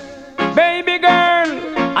touch. Baby girl,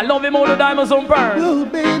 I love him all the diamonds on pearl. Oh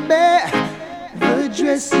baby, the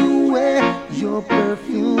dress you wear, your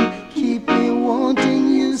perfume, keep me wanting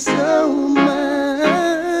you so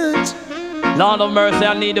much. Lord of mercy,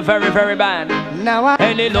 I need the very, very bad. Now I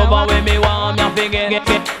any lover with me want me forget,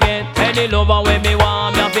 get. Any lover with me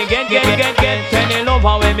want me forget, get. Any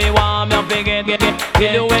lover with me want me forget, get.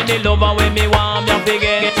 Kill you any lover with me want me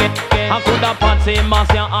forget, get. I could have Patsy,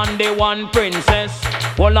 Marcia and the one princess.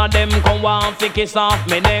 All of them come want to kiss off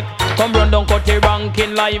me neck. Come run down cut the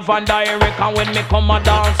ranking live and direct. And when me come a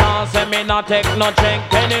dance and say me not take no check.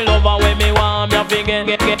 Any lover with me want me forget,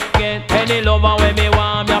 get. Any lover with me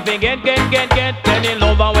want me forget, get. Any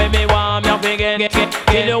lover with me want me forget, get.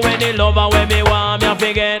 Kill you any lover with me want me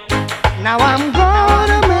forget. Now I'm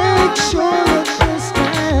gonna make sure that this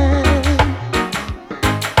time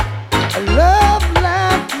a love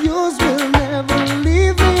like yours will never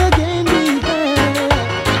leave me again behind.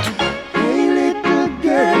 Hey little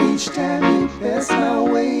girl, each time you pass my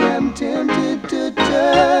way, I'm tempted to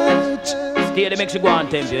touch. Stay there, makes you go and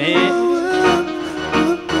tempt you, eh?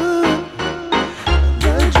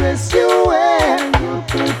 The dress you wear, your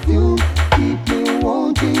perfume, keep me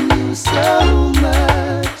wanting you so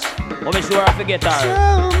much. Oh, me sure I forget her.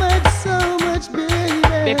 So much,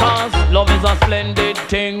 baby. Because love is a splendid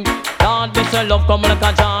thing. Lord, me say love come like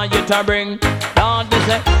a joy you to bring. Lord, me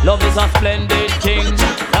say love is a splendid thing.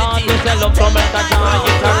 Lord, me say love come like a joy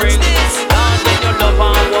you to bring. Lord, when you love a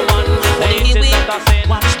woman, say it is like a sin.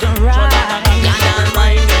 Watch the ride,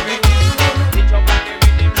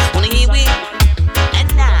 and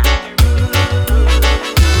now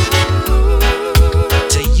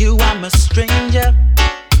to you I'm a stranger,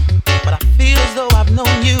 but I feel as though I've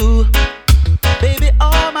known you, baby,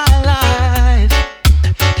 all my life.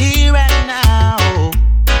 Here and now,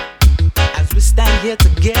 as we stand here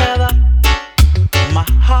together, my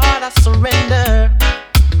heart I surrender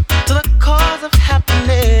to the cause of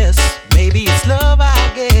happiness. Maybe it's love,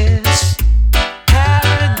 I guess.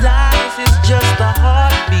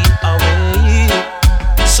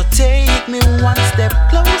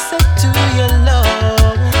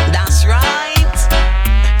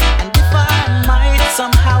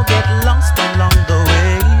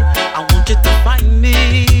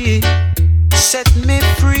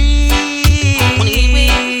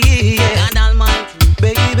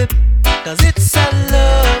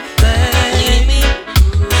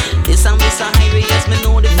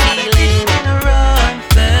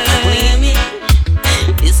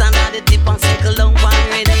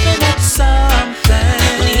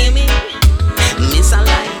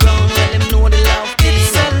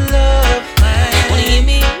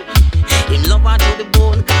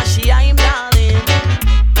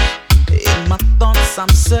 I'm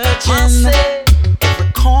searching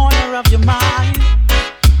every corner of your mind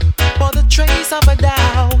for the trace of a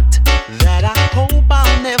doubt that I hope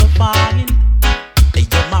I'll never find.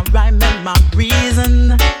 You're my rhyme and my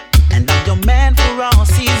reason, and I'm your man for all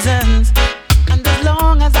seasons. And as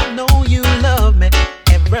long as I know you love me,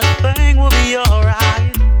 everything will be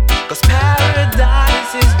alright. 'Cause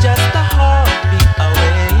paradise is just a heartbeat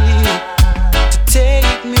away to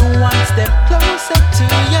take me one step closer to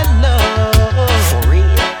your love. For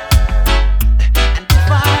real. And if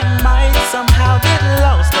I might somehow get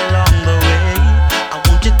lost along the way, I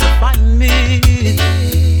want you to find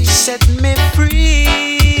me, set me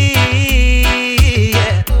free,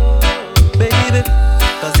 yeah, baby,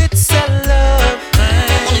 'cause it's a love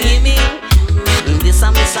thing. Wanna hear me? This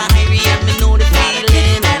I'm Mr. Irie and me know the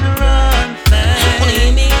feeling. And run thing. Wanna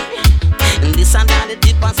hear me? This I'm not the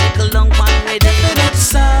dip and circle long one ready. It's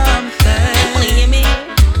something. Wanna hear me?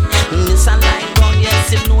 This I'm like run,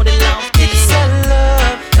 yes, you know the love thing. It's a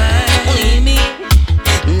love thing. Wanna hear me?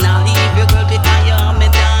 Now leave your girl because you're my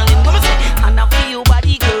darling. Come on, say, and I feel your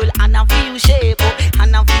body, girl, and I feel your shape, oh,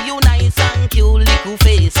 and I feel your nice and cute little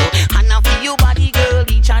face, oh, and I feel your body, girl,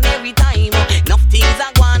 each and every time, oh. Enough things I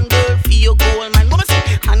want, girl, for your goal, man. Come on, say,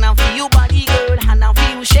 and I feel your body, girl, and I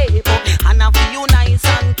feel your shape, oh, and I feel your nice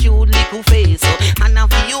and cute little face, oh, and I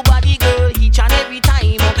feel your body, girl, each and every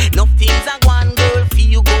time, oh. Enough things I want, girl, for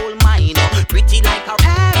your goal, mine, oh. Pretty like a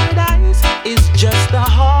Paradise is just a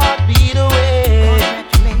heartbeat away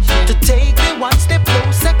to take me one step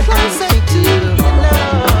closer, closer to your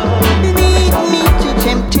love. Lead me to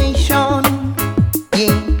temptation,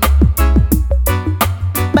 yeah,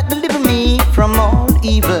 but deliver me from all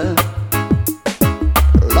evil.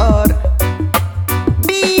 Lord,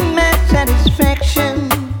 be my satisfaction,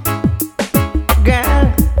 girl,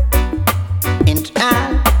 and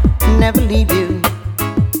I'll never leave you.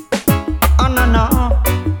 Oh no, no.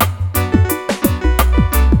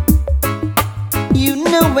 You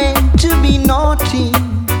know when to be naughty,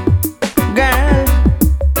 girl,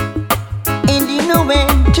 and you know when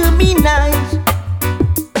to be nice.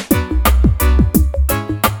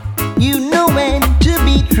 You know when to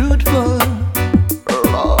be truthful,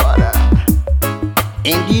 Lord,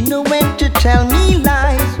 and you know when to tell me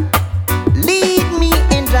lies. Lead me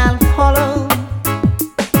and I'll follow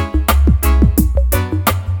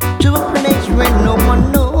to a place where no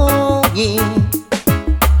one knows, yeah.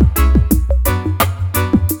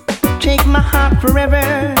 Take my heart forever,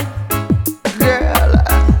 girl,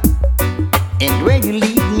 and where you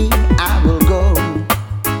lead me, I will go.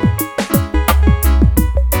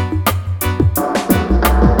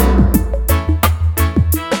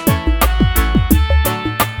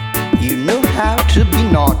 You know how to be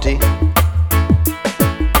naughty,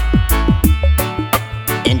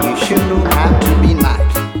 and you should know how to be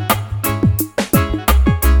nice,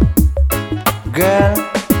 girl.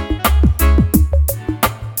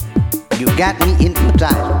 You got me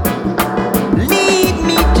hypnotized. Lead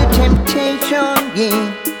me to temptation, yeah.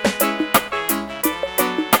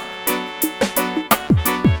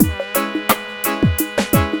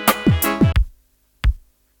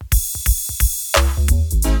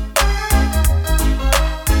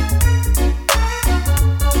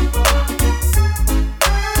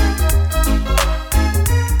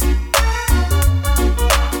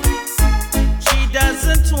 She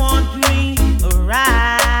doesn't want me around.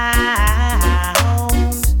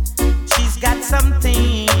 She's got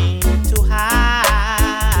something to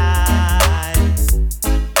hide.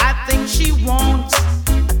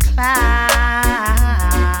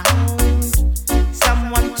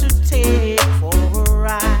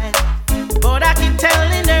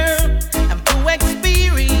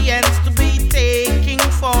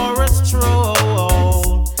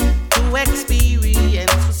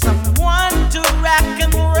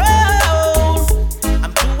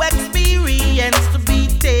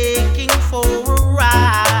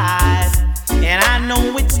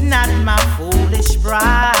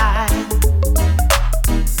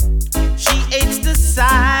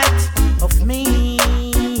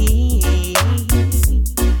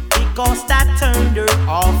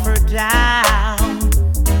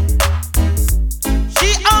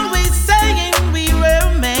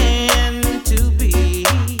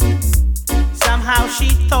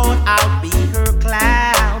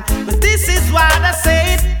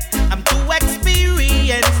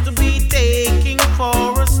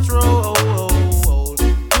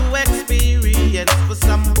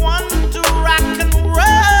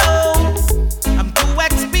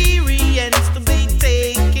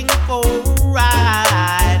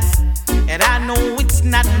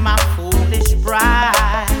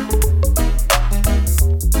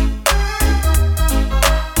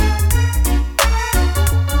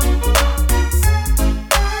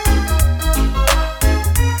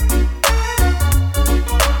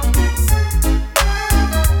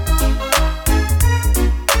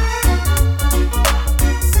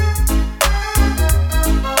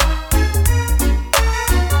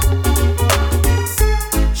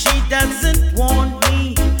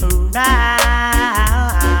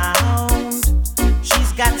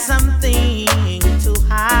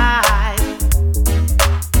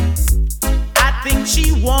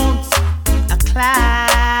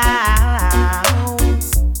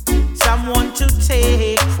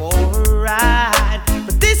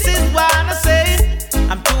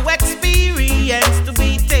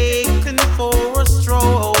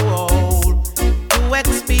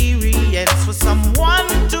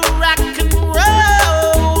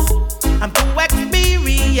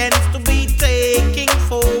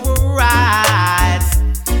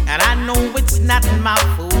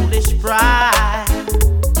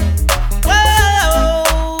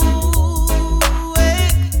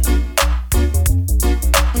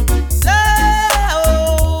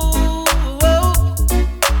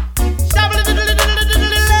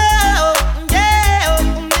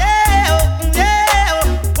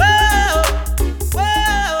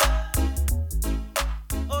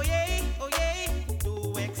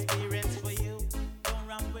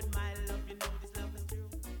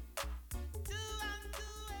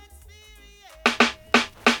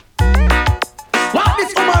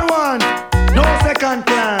 second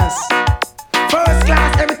class. First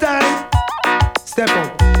class every time. Step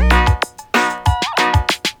up.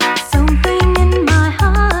 Something in my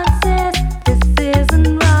heart says this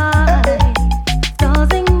isn't right. It's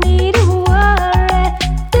causing me to worry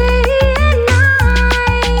day and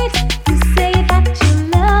night. You say that you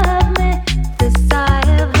love me, this I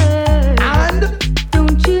have heard. And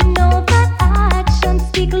Don't you know that actions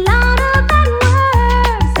speak louder than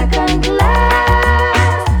words? Second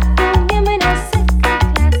class, don't give me no second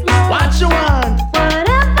class love. what you want?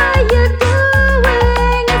 Whatever you're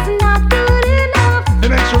doing is not good enough. You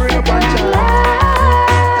make sure you're punch out.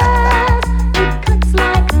 It cuts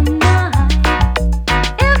like a knife.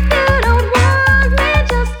 If you don't want me,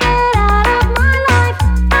 just get out of my life.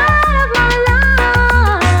 Out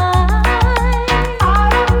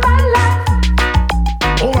of my life.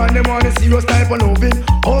 Oh, and them wanna see us type of loving,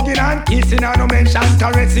 hugging and kissing, and no mention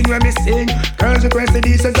caressing when me sing. Girls request the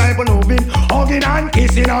decent type of loving, hugging and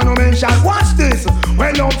kissing, and no mention. Watch this,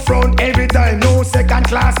 well up front every time, no second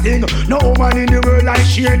class thing. No woman in the world I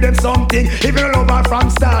share them something. If you love her from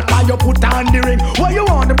start, why you put on the ring? What you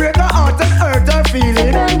want to break her heart and hurt her feeling?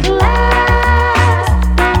 Second class,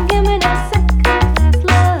 don't give me no second class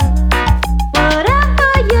love.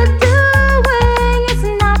 Whatever you're doing is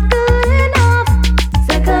not good enough.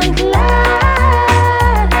 Second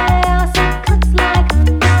class, it cuts like a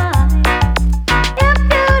knife. If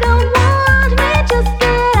you don't want me, just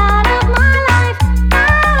get out of my life.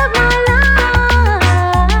 Out of my life.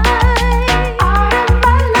 Out of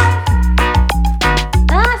my life.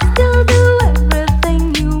 I still do everything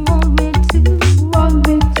you want me to.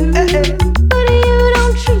 But you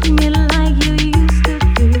don't treat me like you used to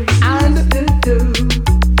do.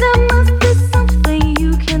 There must be something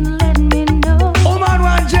you can let me know. Oh man,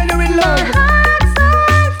 want genuine My love. heart's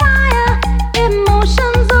on fire,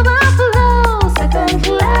 emotions overflow. Second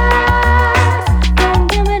class,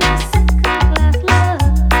 don't give me no second class love.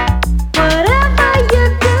 Whatever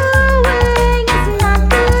you're doing is not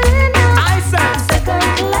good enough. I said, Second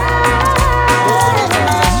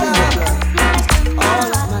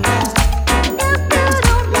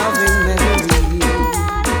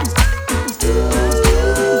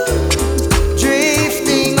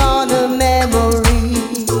Drifting on a memory.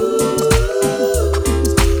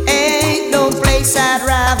 Ain't no place I'd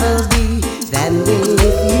rather be than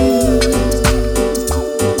with you.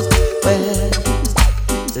 Well,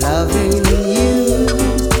 loving you.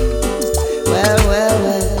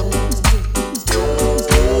 Well.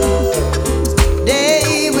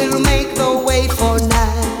 Day will make the way for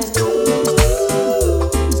night.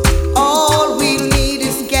 All we need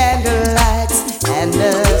is candlelights and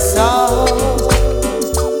a song.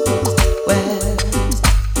 Well,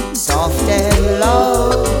 soft and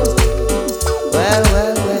low. Well.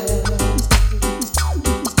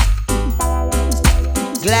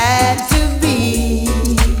 Glad to be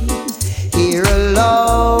here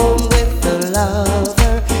alone with the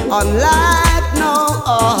lover, unlike no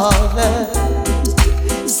other.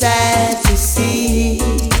 Sad to see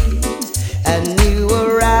a new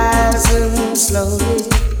horizon slowly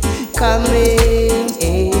coming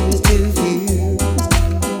into view.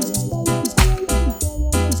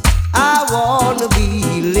 I wanna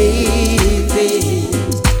be living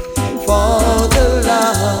for the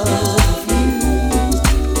love of you.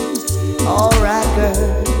 Alright,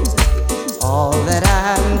 girl, all that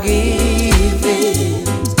I'm giving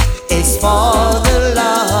is for the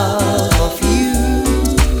love of you.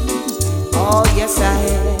 Oh, yes, I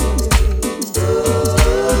am.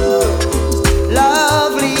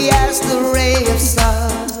 Lovely as the ray of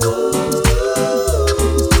sun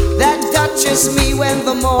that touches me when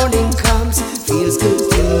the morning comes, feels good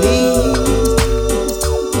to me.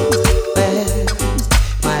 Well,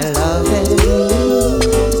 my love and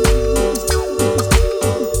you.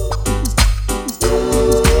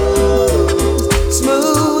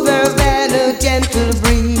 Smoother than a gentle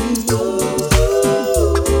breeze,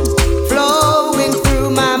 flowing through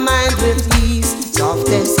my mind with ease, soft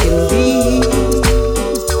as can be.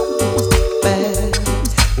 Well,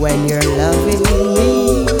 when you're loving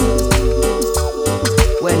me,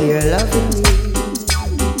 when you're loving me,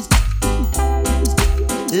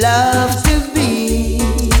 love to be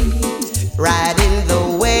riding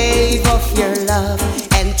the wave of your love,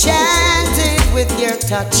 enchanted with your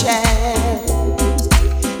touch and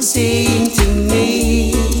seem to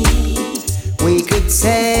me we could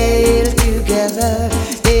sail together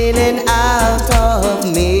in and out of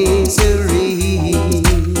misery.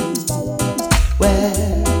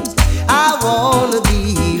 Well, I wanna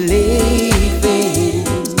be living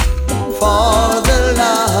for the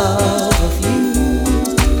love of you.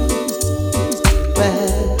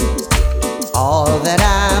 Well, all that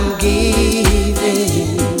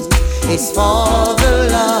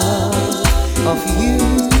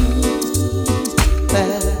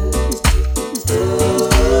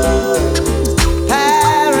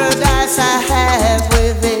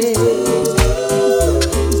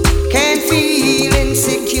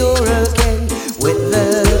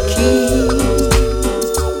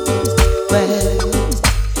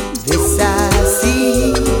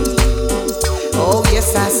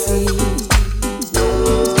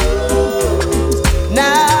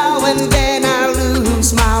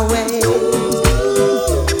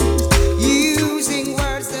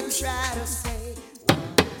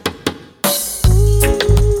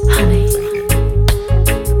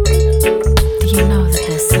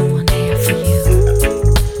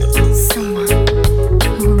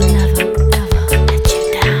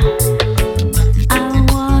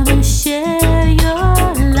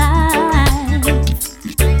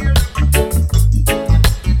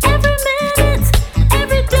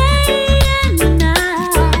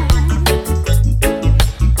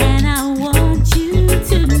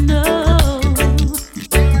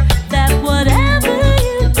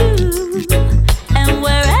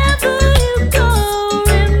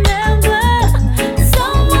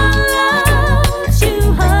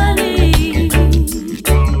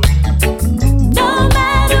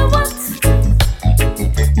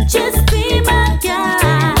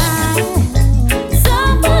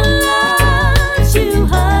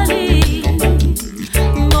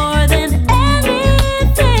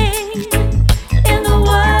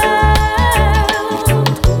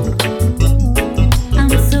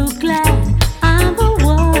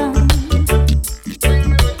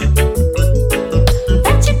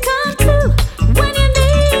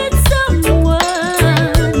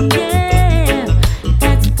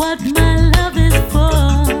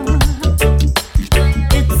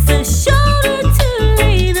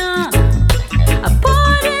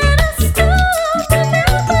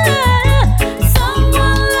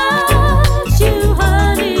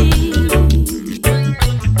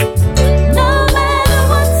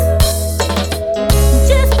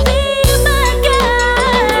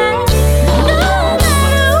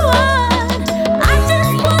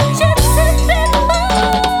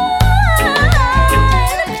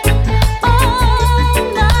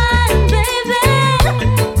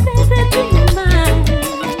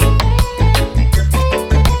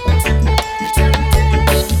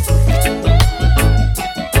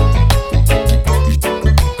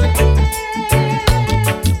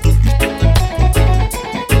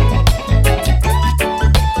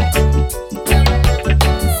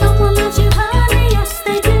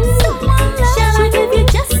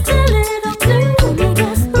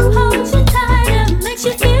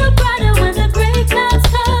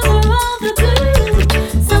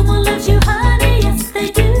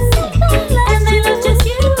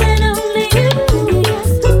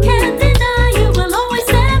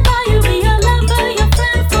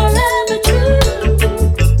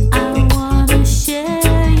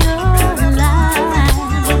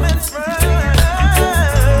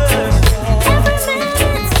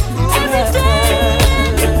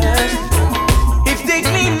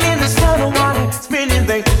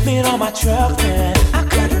my truck, man, I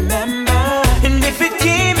could remember. And if it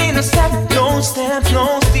came in a sack, no stamps,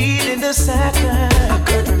 no steel in the sack, man, I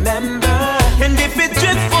could remember. And if it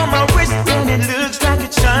drips for my wrist, then it looks like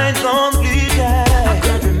it shines on blue, I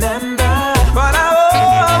could remember. But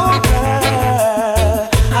girl,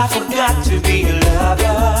 I forgot to be a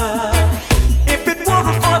lover. If it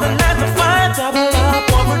wasn't for the 9 to 5 double up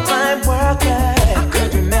overtime worker, I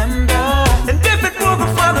could remember. And if it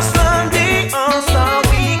wasn't for the Sunday all-star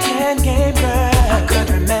weekend game, girl, I could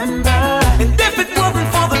remember. And if it wasn't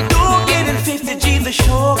for the door getting 50 G's a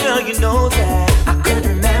show, girl, you know that I could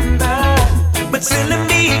remember. But silly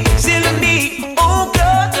me, oh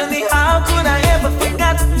girl, tell me how could I ever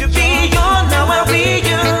forget to be yours? Now I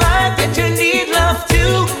realize that you need love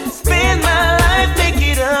too. Spend my life, make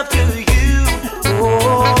it up to you.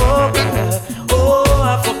 Oh girl, oh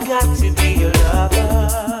I forgot to be your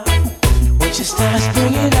lover. When she starts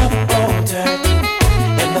bringing up old dirt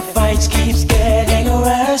and the fights keeps getting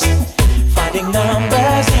worse, finding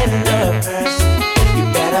numbers in the purse, you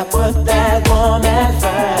better put that woman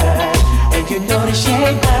first. And you know that she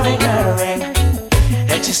ain't wearing her ring,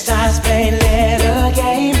 and she starts playing little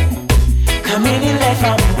game, coming in late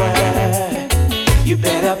from work. You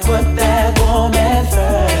better put that woman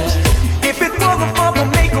first. If it wasn't for the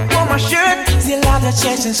makeup on my shirt, still out the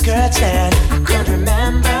chasing skirts, and I could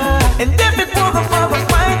remember. And if it wasn't for the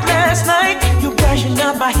fight last night, you brushing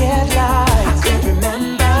up my headlights, I could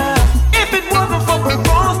remember. If it wasn't for the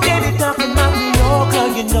rose, steady talking about New York, girl,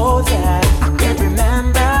 you know that I could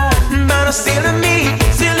remember. But I'm silly me,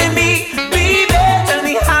 baby, tell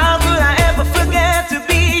me how could I ever forget to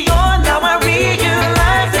be yours? Now I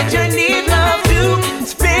realize that you need love too.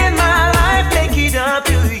 Spend my life, make it up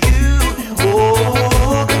to you.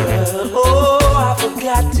 Oh girl, oh I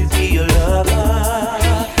forgot to be your lover.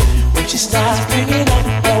 When she starts bringing up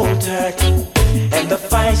old dirt and the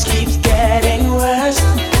fights keeps getting worse,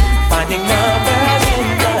 finding numbers in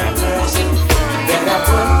the purse, then I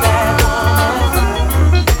put that on.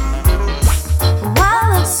 Why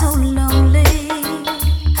look so lonely?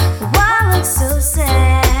 Why look so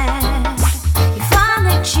sad? You find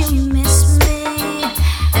that you miss me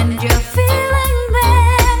and you're feeling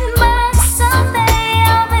bad, but someday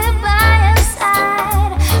I'll be by your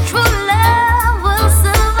side. True love will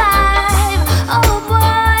survive. Oh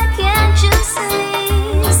boy, can't you see?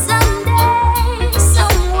 Someday,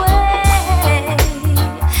 some way,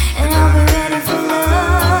 and I'll be ready for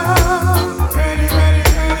love. Ready, ready,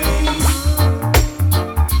 ready.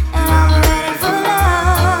 And I'll be ready for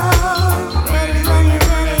love. Ready, ready,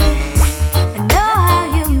 ready. I know how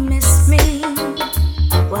you miss me.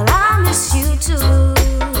 Well, I miss you too.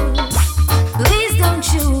 Please don't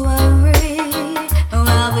you worry.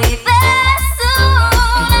 I'll be there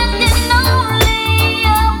soon. And you can only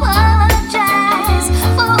apologize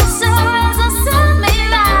for sorrows or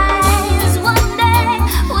sunrise. One day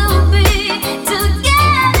we'll be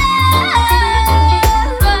together.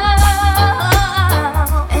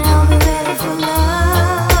 And I'll be ready for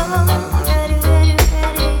love. Ready, ready,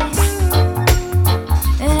 ready.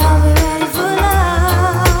 And I'll be ready for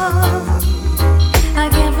love. I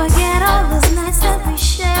can't forget all those nights that we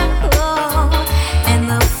shared. Oh, and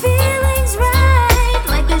the feelings right,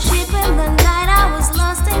 like a ship in the night. I was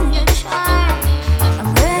lost in your charm.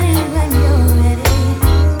 I'm ready when you're ready.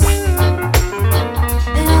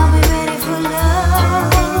 And I'll be ready for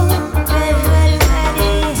love. Ready, ready,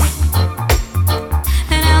 ready.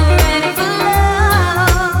 And I'll be ready for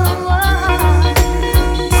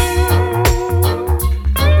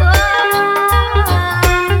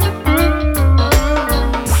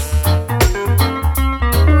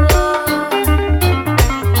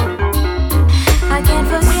I can't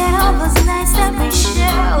forget all those nights that we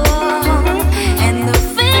shared. And the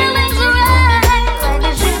feelings right, like a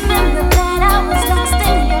ship in the night. I was lost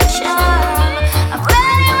in your charm. I'm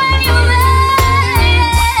ready when you're ready.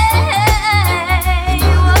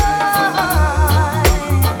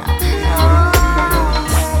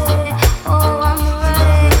 Oh, I'm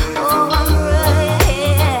ready. Oh, I'm ready.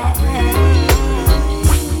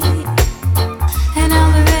 And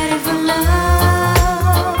I'll be ready for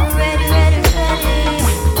love. Ready, ready, ready.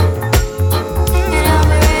 And I'll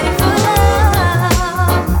be ready for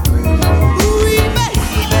love. Ooh,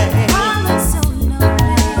 baby. I look so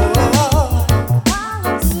lonely. I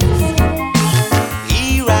look so sad.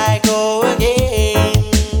 Here I go again,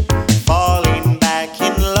 falling back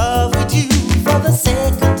in love with you for the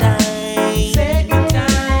second time.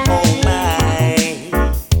 Oh my,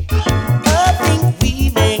 I think we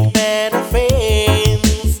make better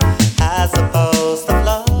friends as opposed to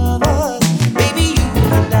lovers. Baby, you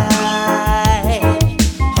and I.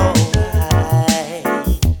 Oh my.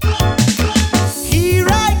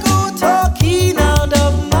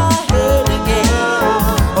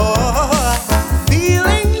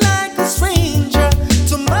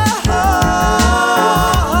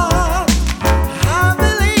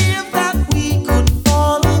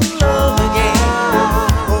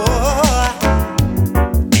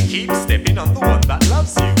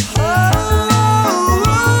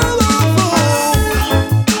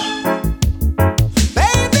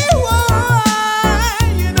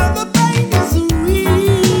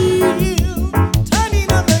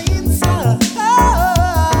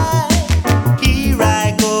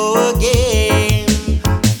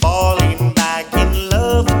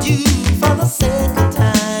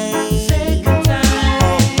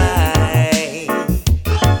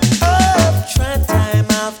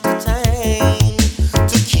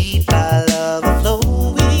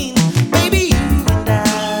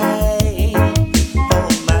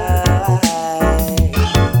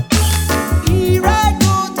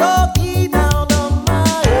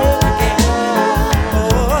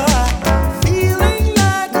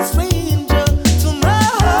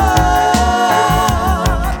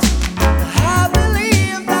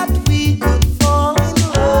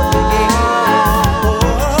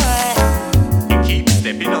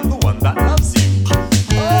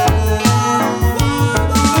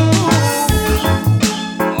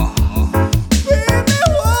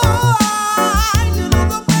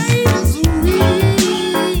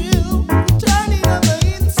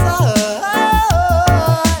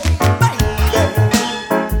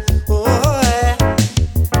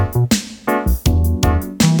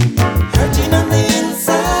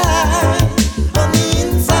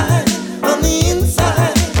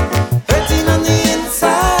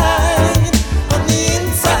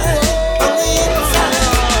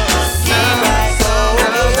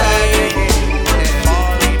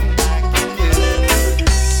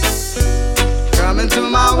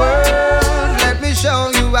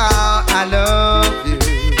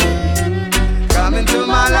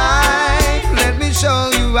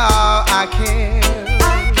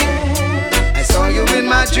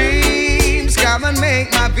 my dreams, come and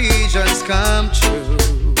make my visions come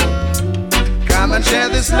true. Come and share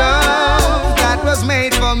this love that was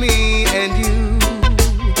made for me and you.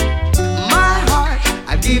 My heart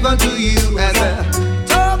I give unto you as a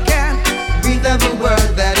token, with every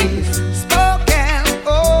word that is spoken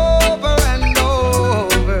over and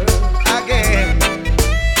over again.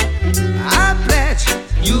 I pledge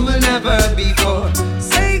you will never be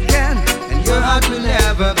forsaken, and your heart will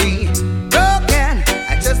never be broken.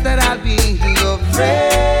 I just that I'll be your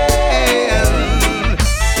friend.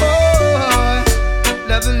 Oh,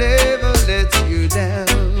 love will never let you down.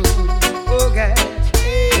 Oh, God.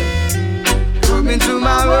 Come into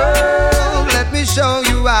my world, let me show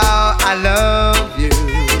you how I love you.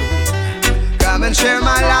 Come and share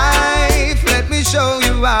my life, let me show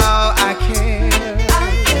you how I care.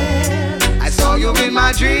 I saw you in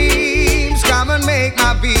my dreams, come and make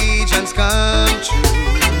my visions come true.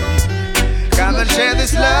 Come and share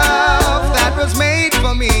this love that was made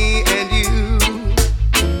for me and you.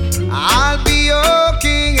 I'll be your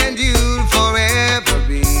king and you'll forever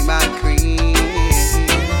be my queen.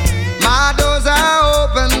 My doors are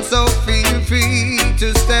open, so feel free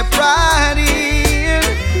to step right in.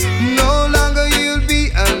 No longer you'll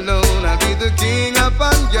be alone, I'll be the king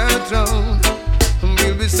upon your throne.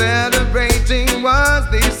 We'll be celebrating once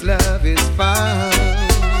this love is found.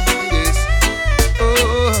 Yes.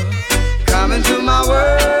 Oh, come into my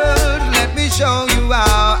world, let me show you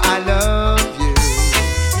how I love you.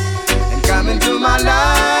 And come into my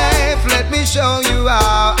life, let me show you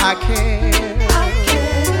how I care.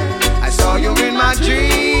 I saw you in my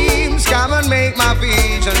dreams, come and make my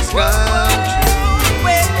visions come true.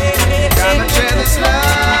 Come and share this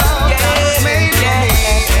love that was made for me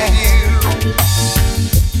and you.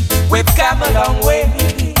 We've come a long way,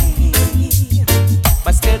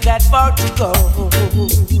 but still got far to go.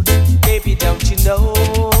 Baby, don't you know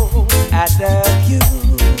I love you?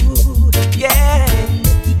 Yeah,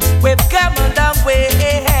 we've come a long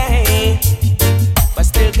way, but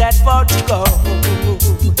still got far to go.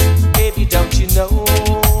 Baby, don't you know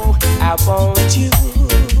I want you?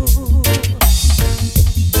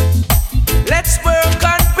 Let's work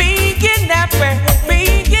on bringing that back,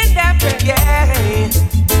 yeah.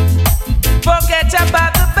 Forget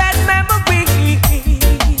about the bad memories.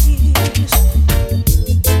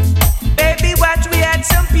 Baby, watch, we had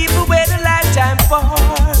some people wait a lifetime for.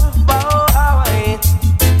 Boy,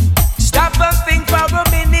 stop and think for a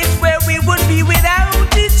minute where we would be without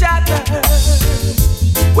each other.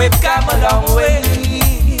 We've come a long way,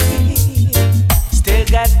 still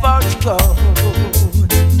got far to go.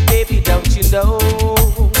 Baby, don't you know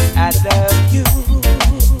I love you?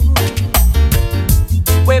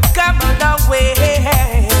 We've come a long way,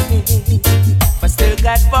 but still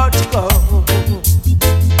got far to go.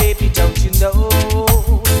 Baby, don't you know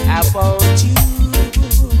I want you?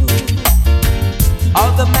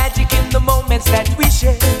 All the magic in the moments that we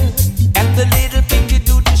share, and the little thing you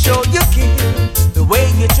do to show you care. The way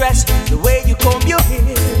you dress, the way you comb your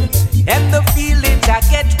hair, and the feelings I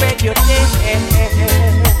get when you're there.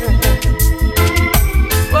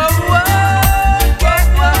 Whoa, whoa,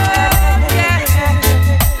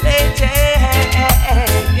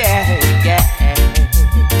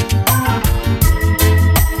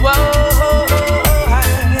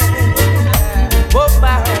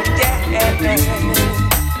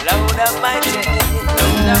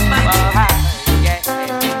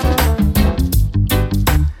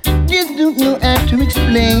 Just don't know how to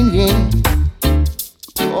explain, yeah.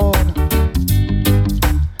 Oh,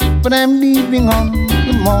 but I'm leaving on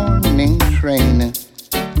the morning train.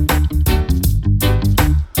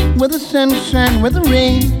 With the sunshine, with the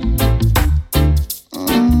rain,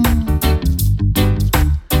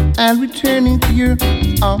 I'll return into your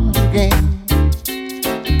arms again.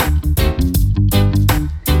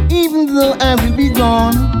 Even though I will be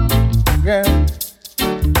gone, girl,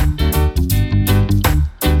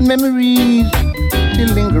 memories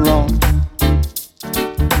still linger on.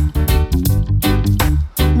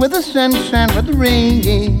 With the sunshine, with the rain,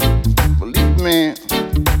 yeah, believe me,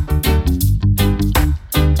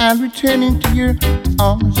 I'll return into your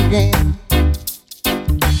arms again.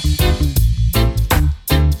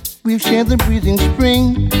 We'll share the breathing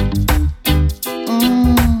spring,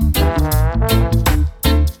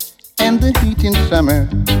 and the heat in summer.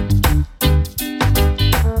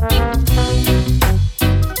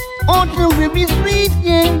 Autumn will be sweet,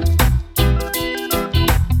 yeah,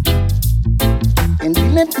 and we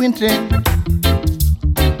let winter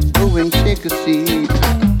go and take a seat.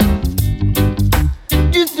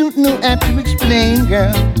 Just don't know how to explain,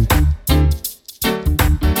 girl,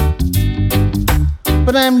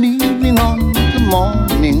 but I'm leaving on the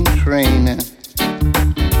morning train.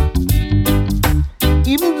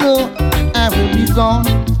 Even though I will be gone,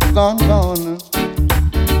 gone, gone,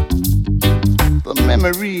 the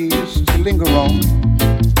memories still linger on.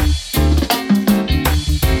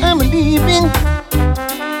 I'm leaving,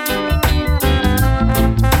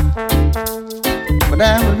 but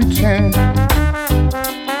I will return.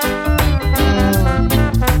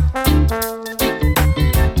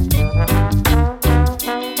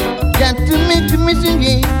 Got to make the mission,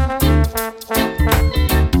 yeah.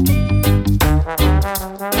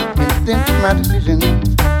 And that's my decision.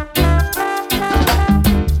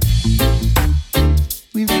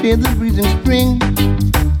 We've shared the breeze in spring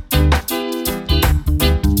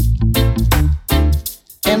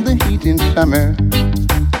and the heat in summer.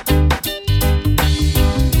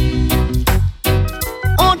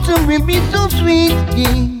 Autumn will be so sweet,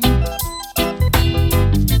 yeah.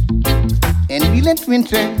 And we let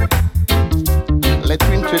winter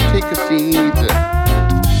take a seat.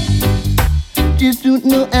 Just don't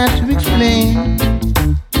know how to explain.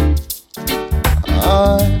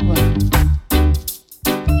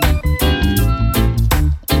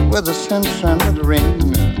 Whether sunshine or the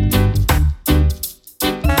rain.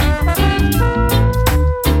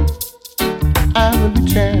 I will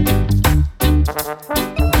return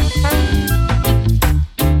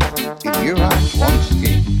in your arms once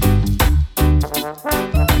again.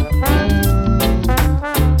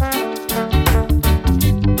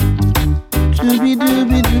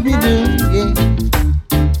 Dooby-doo, yeah.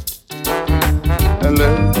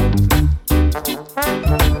 Hello.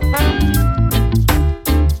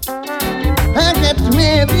 I got to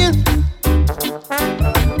marry you.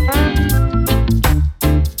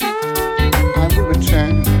 I will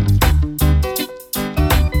return.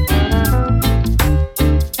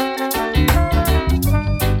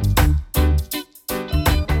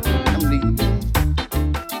 I'm leaving.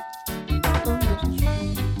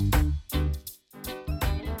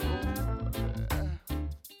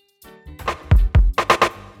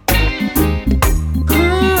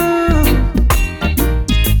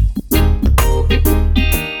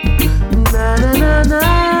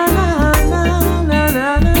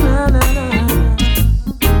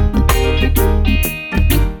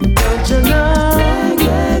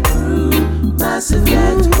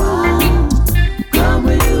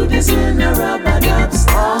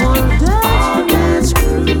 Oh,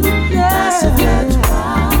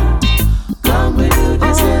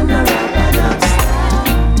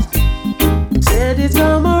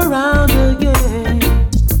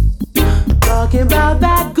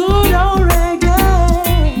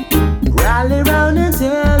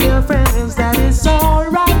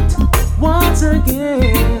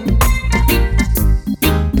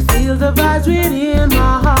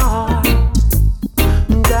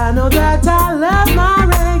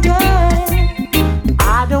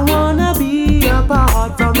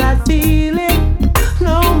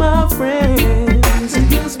 yes,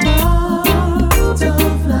 it's true.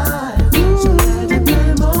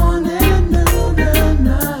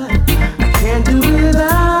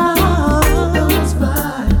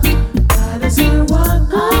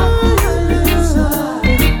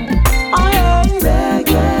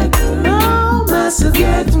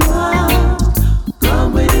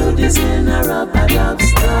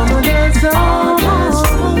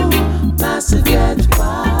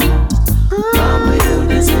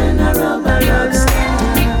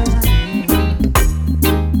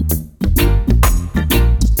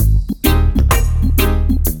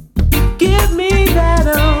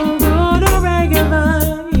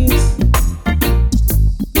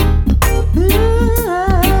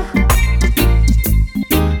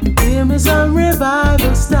 Some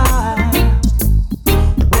revival style.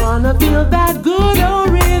 Wanna feel that good old